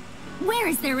inquisitiveness? Where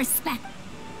is their respect?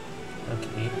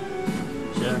 Okay.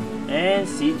 Sure. And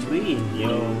Siege Win,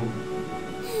 yo.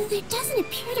 there doesn't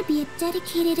appear to be a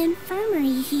dedicated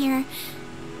infirmary here.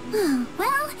 Oh,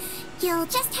 well, you'll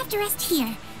just have to rest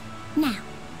here. Now,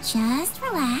 just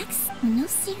relax. No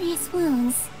serious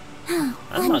wounds. Oh,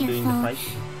 I'm not doing the wonderful.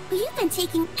 fight. Well, you've been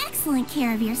taking excellent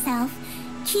care of yourself.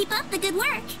 Keep up the good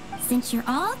work. Since you're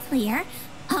all clear,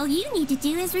 all you need to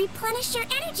do is replenish your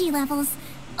energy levels.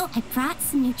 Oh, I brought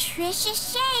some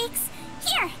nutritious shakes.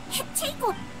 Here, take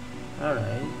one.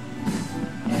 Alright.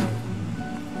 And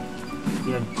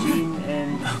we have Jean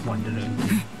and Wanderer.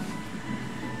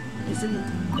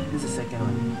 Isn't this the second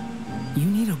one? You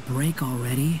need a break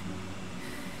already?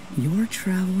 Your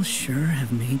travels sure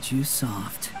have made you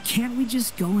soft. Can't we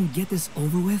just go and get this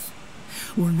over with?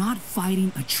 We're not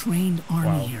fighting a trained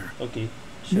army here. Okay,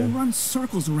 sure. We'll run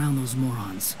circles around those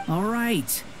morons. All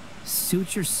right.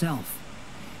 Suit yourself.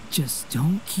 Just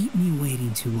don't keep me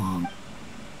waiting too long.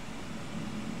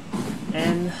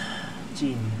 And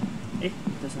Jean.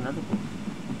 There's another book.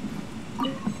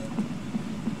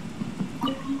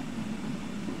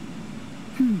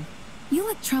 You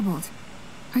look troubled.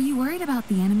 Are you worried about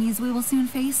the enemies we will soon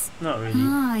face? Not really.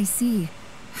 Ah, I see.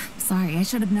 Sorry, I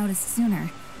should have noticed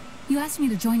sooner. You asked me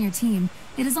to join your team.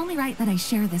 It is only right that I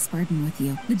share this burden with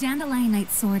you. The Dandelion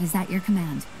Knight's sword is at your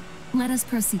command. Let us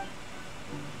proceed.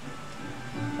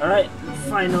 Alright,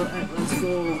 final act, let's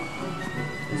go.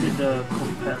 Is it the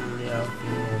Compendia?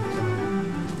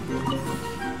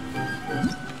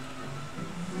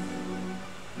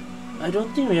 I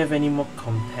don't think we have any more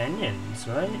companions,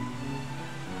 right?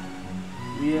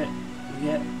 Don't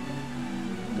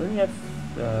we have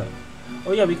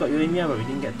oh yeah, we got Yoimiya, but we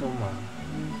didn't get Toma.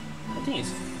 I think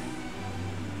it's...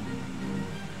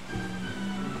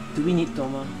 Do we need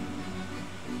Toma?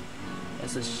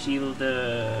 As a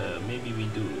shielder, maybe we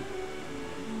do.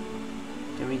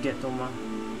 Can we get Toma?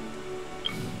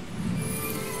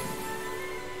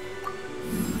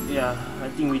 Yeah, I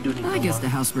think we do need Toma. I guess the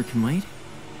Housework can wait.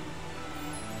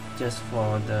 Just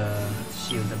for the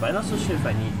shielder, but I'm not so sure if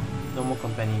I need no more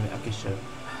companion. Okay, sure.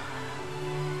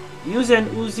 Use and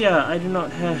Uzia. I do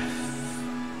not have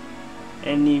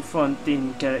any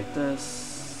Fontaine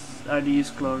characters. I already use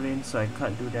Chlorine, so I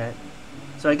can't do that.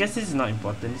 So I guess this is not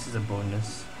important. This is a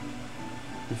bonus.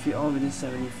 Defeat all within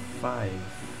 75.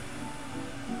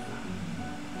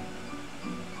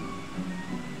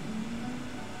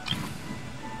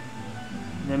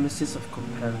 Nemesis of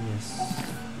Companions.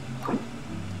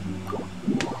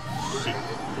 Shit,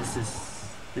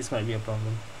 this might be a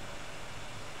problem.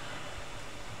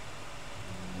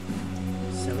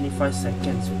 75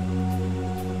 seconds.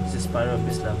 It's a Spiral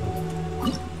Abyss level.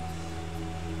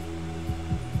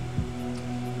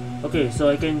 Okay, so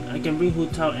I can bring Hu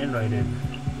Tao and Raiden.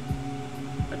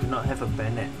 I do not have a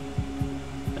Bennett,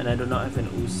 and I do not have an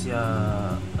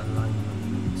Uxia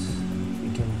alignment. We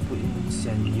can put in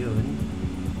Xian Yun.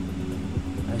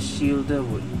 A shielder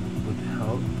would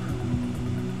help.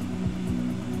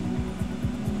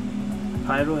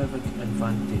 Pyro have an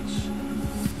advantage.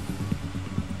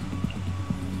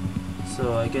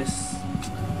 So I guess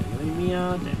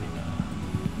Yoimiya, damn it.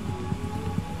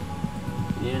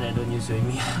 Yeah, I don't use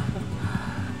Yoimiya.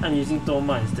 I'm using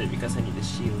Toma instead because I need the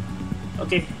shield.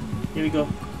 Okay, here we go.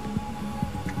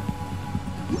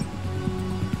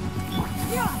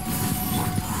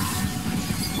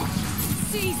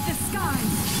 Seize the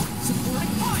skies! Support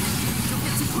fire! Don't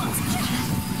get too close!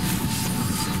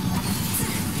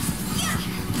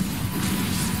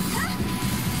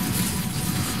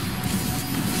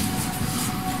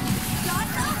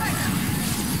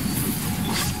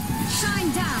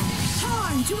 Shine down!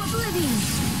 Torn to oblivion!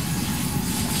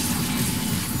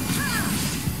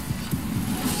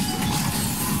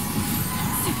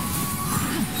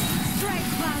 Strike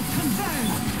cloud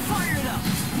confirmed! Fire it up!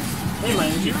 Hey, my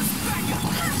engine.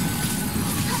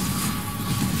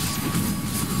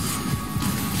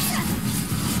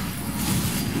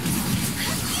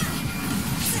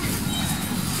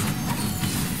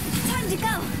 Time to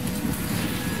go!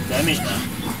 Damage now.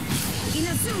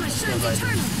 Inazuma shines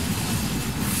eternal!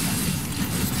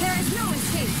 There is no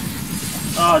escape!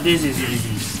 Oh, this is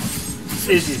easy.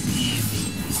 This is easy.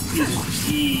 This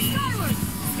is easy. Skyward!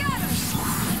 Scatter!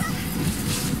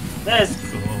 Let's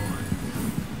go.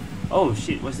 Oh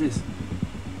shit, what's this?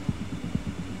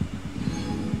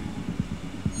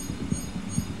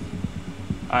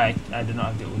 I do not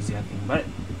have the Uxia thing, but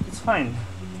it's fine.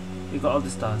 We got all the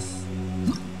stars.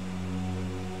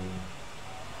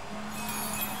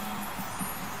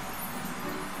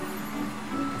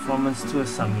 Performance to a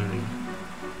summary.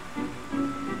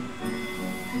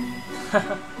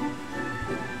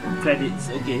 Credits,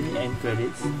 okay, and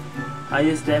credits.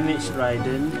 Highest damage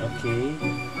Raiden, okay.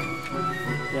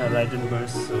 Yeah, Raiden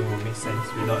burst, so it makes sense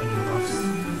without any buffs.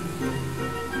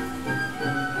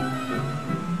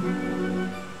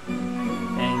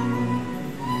 And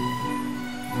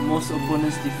most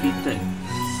opponents defeated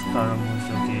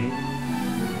Scaramouche, okay.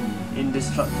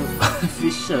 Indestructible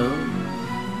official.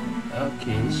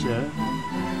 Okay, sure.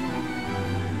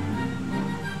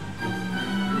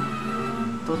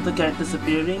 Total characters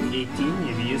appearing 18,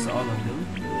 if you use all of them.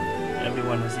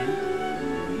 Everyone was in.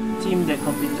 Team that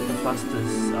completed the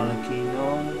fastest, Arlecchino,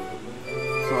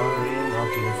 Florian,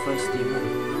 okay, the first team.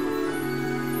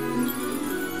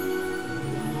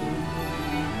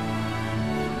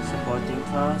 Supporting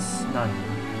class, none.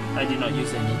 I did not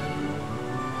use any.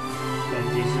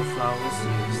 Fantasia flowers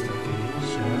used, okay,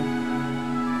 sure.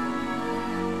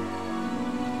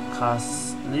 Cast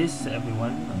list,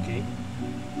 everyone, okay.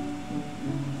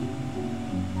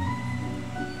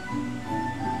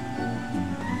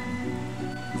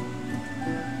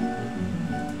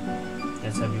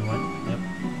 Everyone, yep.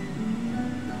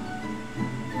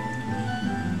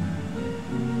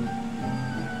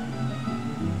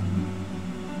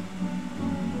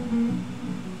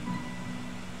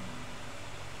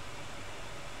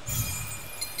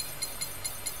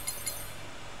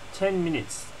 $10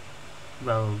 minutes.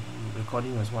 Well,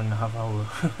 recording was 1.5 hours.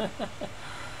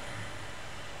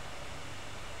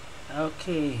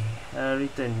 Okay,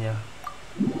 return, yeah.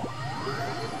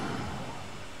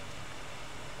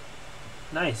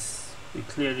 Nice, we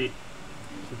cleared it.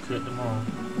 We cleared them all.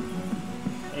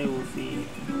 Hey Wolfie.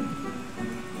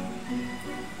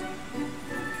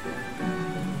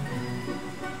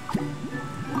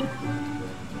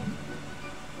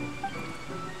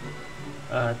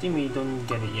 I think we don't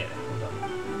get it yet. Hold on.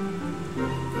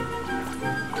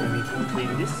 Can we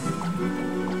claim this?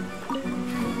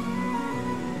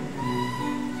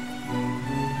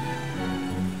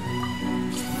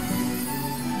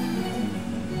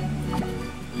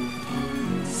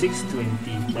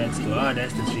 $620. Let's go. Ah,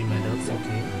 that's the 3 medals.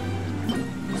 Okay.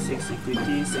 6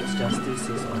 equity, 6 justice,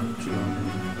 6 on 3 honor.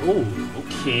 Oh,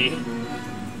 okay.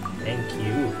 Thank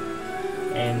you.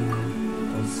 And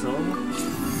also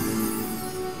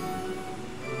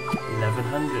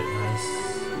 1100. Nice.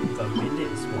 Got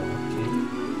minute as well. Okay.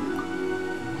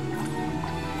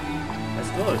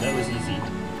 Let's go. That was easy.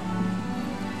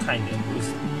 Kinda.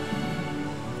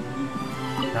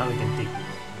 Now we can take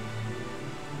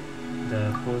the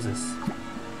poses.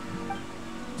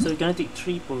 So we're gonna take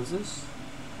 3 poses.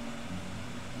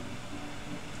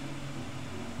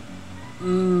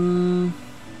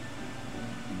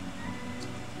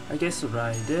 I guess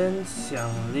Raiden,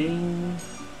 Xiangling,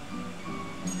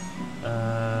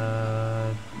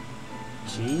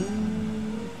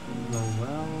 Jean,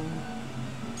 Noel.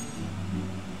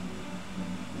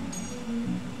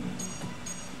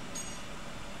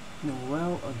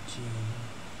 Noel or Jean?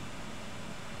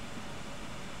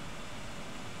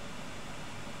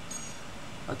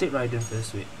 I'll take Raiden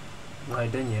first, wait.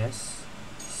 Raiden, yes.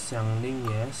 Xiangling,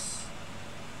 yes.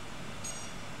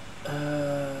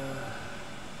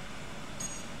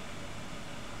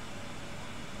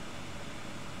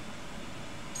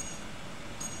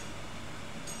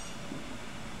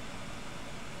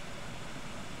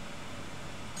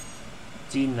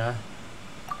 Gina.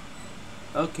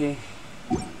 Okay.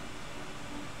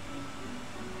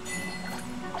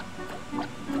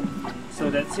 So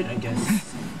that's it, I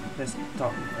guess. Let's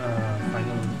talk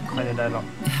final dialogue.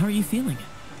 How are you feeling?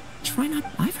 Try not.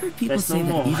 I've heard people There's say no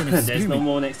that more. even if There's no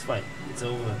more next fight. It's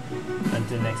over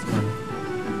until next month.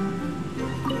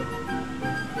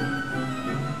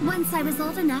 Once I was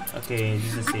old enough Okay,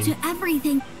 this is the to same.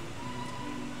 everything.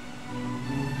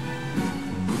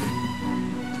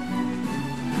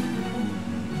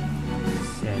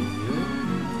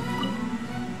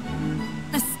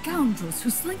 The scoundrels who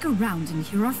slink around in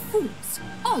here are fools,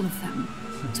 all of them.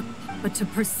 But to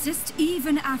persist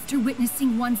even after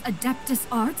witnessing one's Adeptus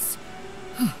arts?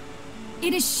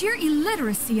 It is sheer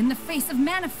illiteracy in the face of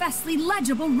manifestly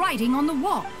legible writing on the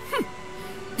wall.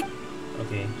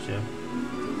 Okay, sure.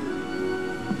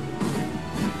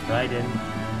 Raiden.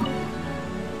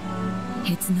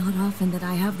 It's not often that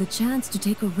I have the chance to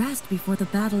take a rest before the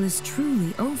battle is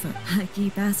truly over. I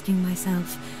keep asking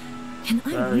myself, can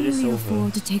I really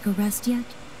afford to take a rest yet?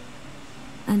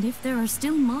 And if there are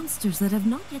still monsters that have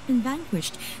not yet been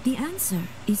vanquished, the answer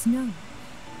is no.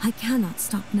 I cannot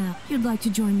stop now. You'd like to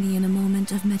join me in a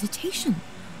moment of meditation?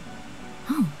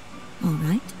 Oh, all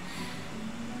right.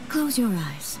 Close your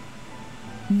eyes.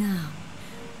 Now,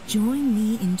 join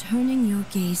me in turning your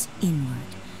gaze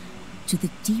inward, to the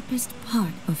deepest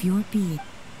part of your being.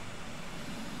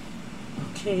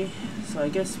 Okay, so I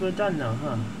guess we're done now,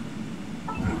 huh?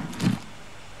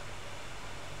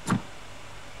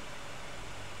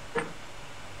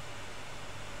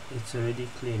 it's already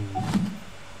clean.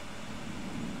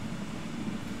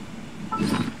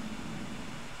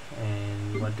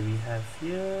 And what do we have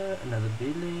here? Another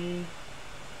Billy.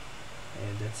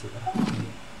 And that's it. Okay.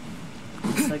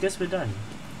 So I guess we're done.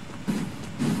 I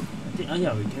think, oh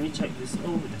yeah, can we check this?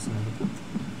 Oh, there's another book.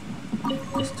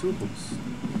 There's 2 books.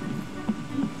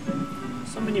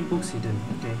 So many books hidden.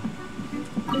 Okay.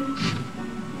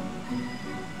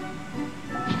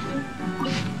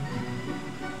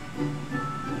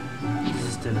 This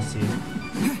is still the same.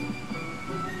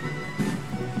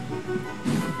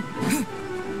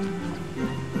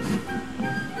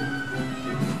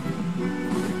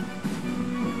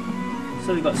 So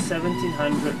we got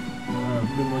 1700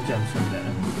 Blue gems from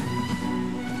there.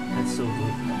 That's so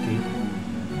good. Okay.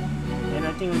 And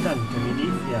I think we're done. Can we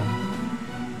leave? Yeah.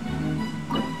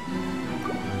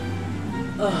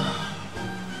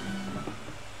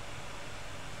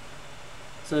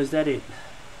 So is that it?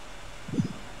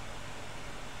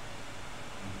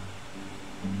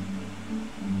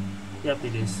 Yep,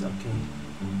 it is. Okay.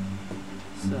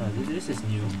 So this is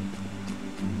new.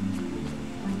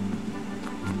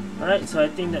 Alright, so I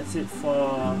think that's it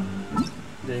for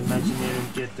the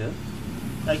Imaginarium Theatre.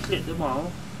 I cleared them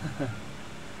all.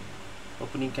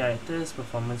 Opening characters,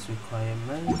 performance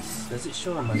requirements. Does it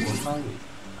show on my profile?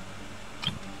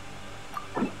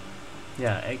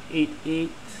 Yeah, Act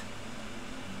 8.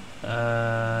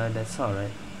 That's all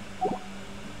right.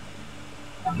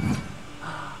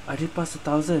 I did pass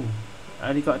 1,000. I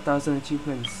already got 1,000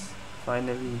 achievements.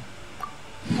 Finally.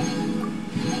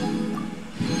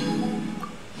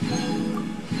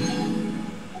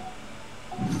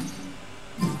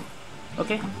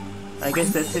 Okay, I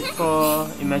guess that's it for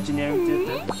Imaginarium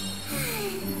Theatre.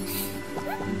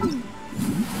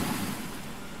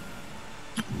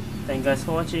 Thank you guys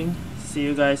for watching. See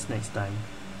you guys next time.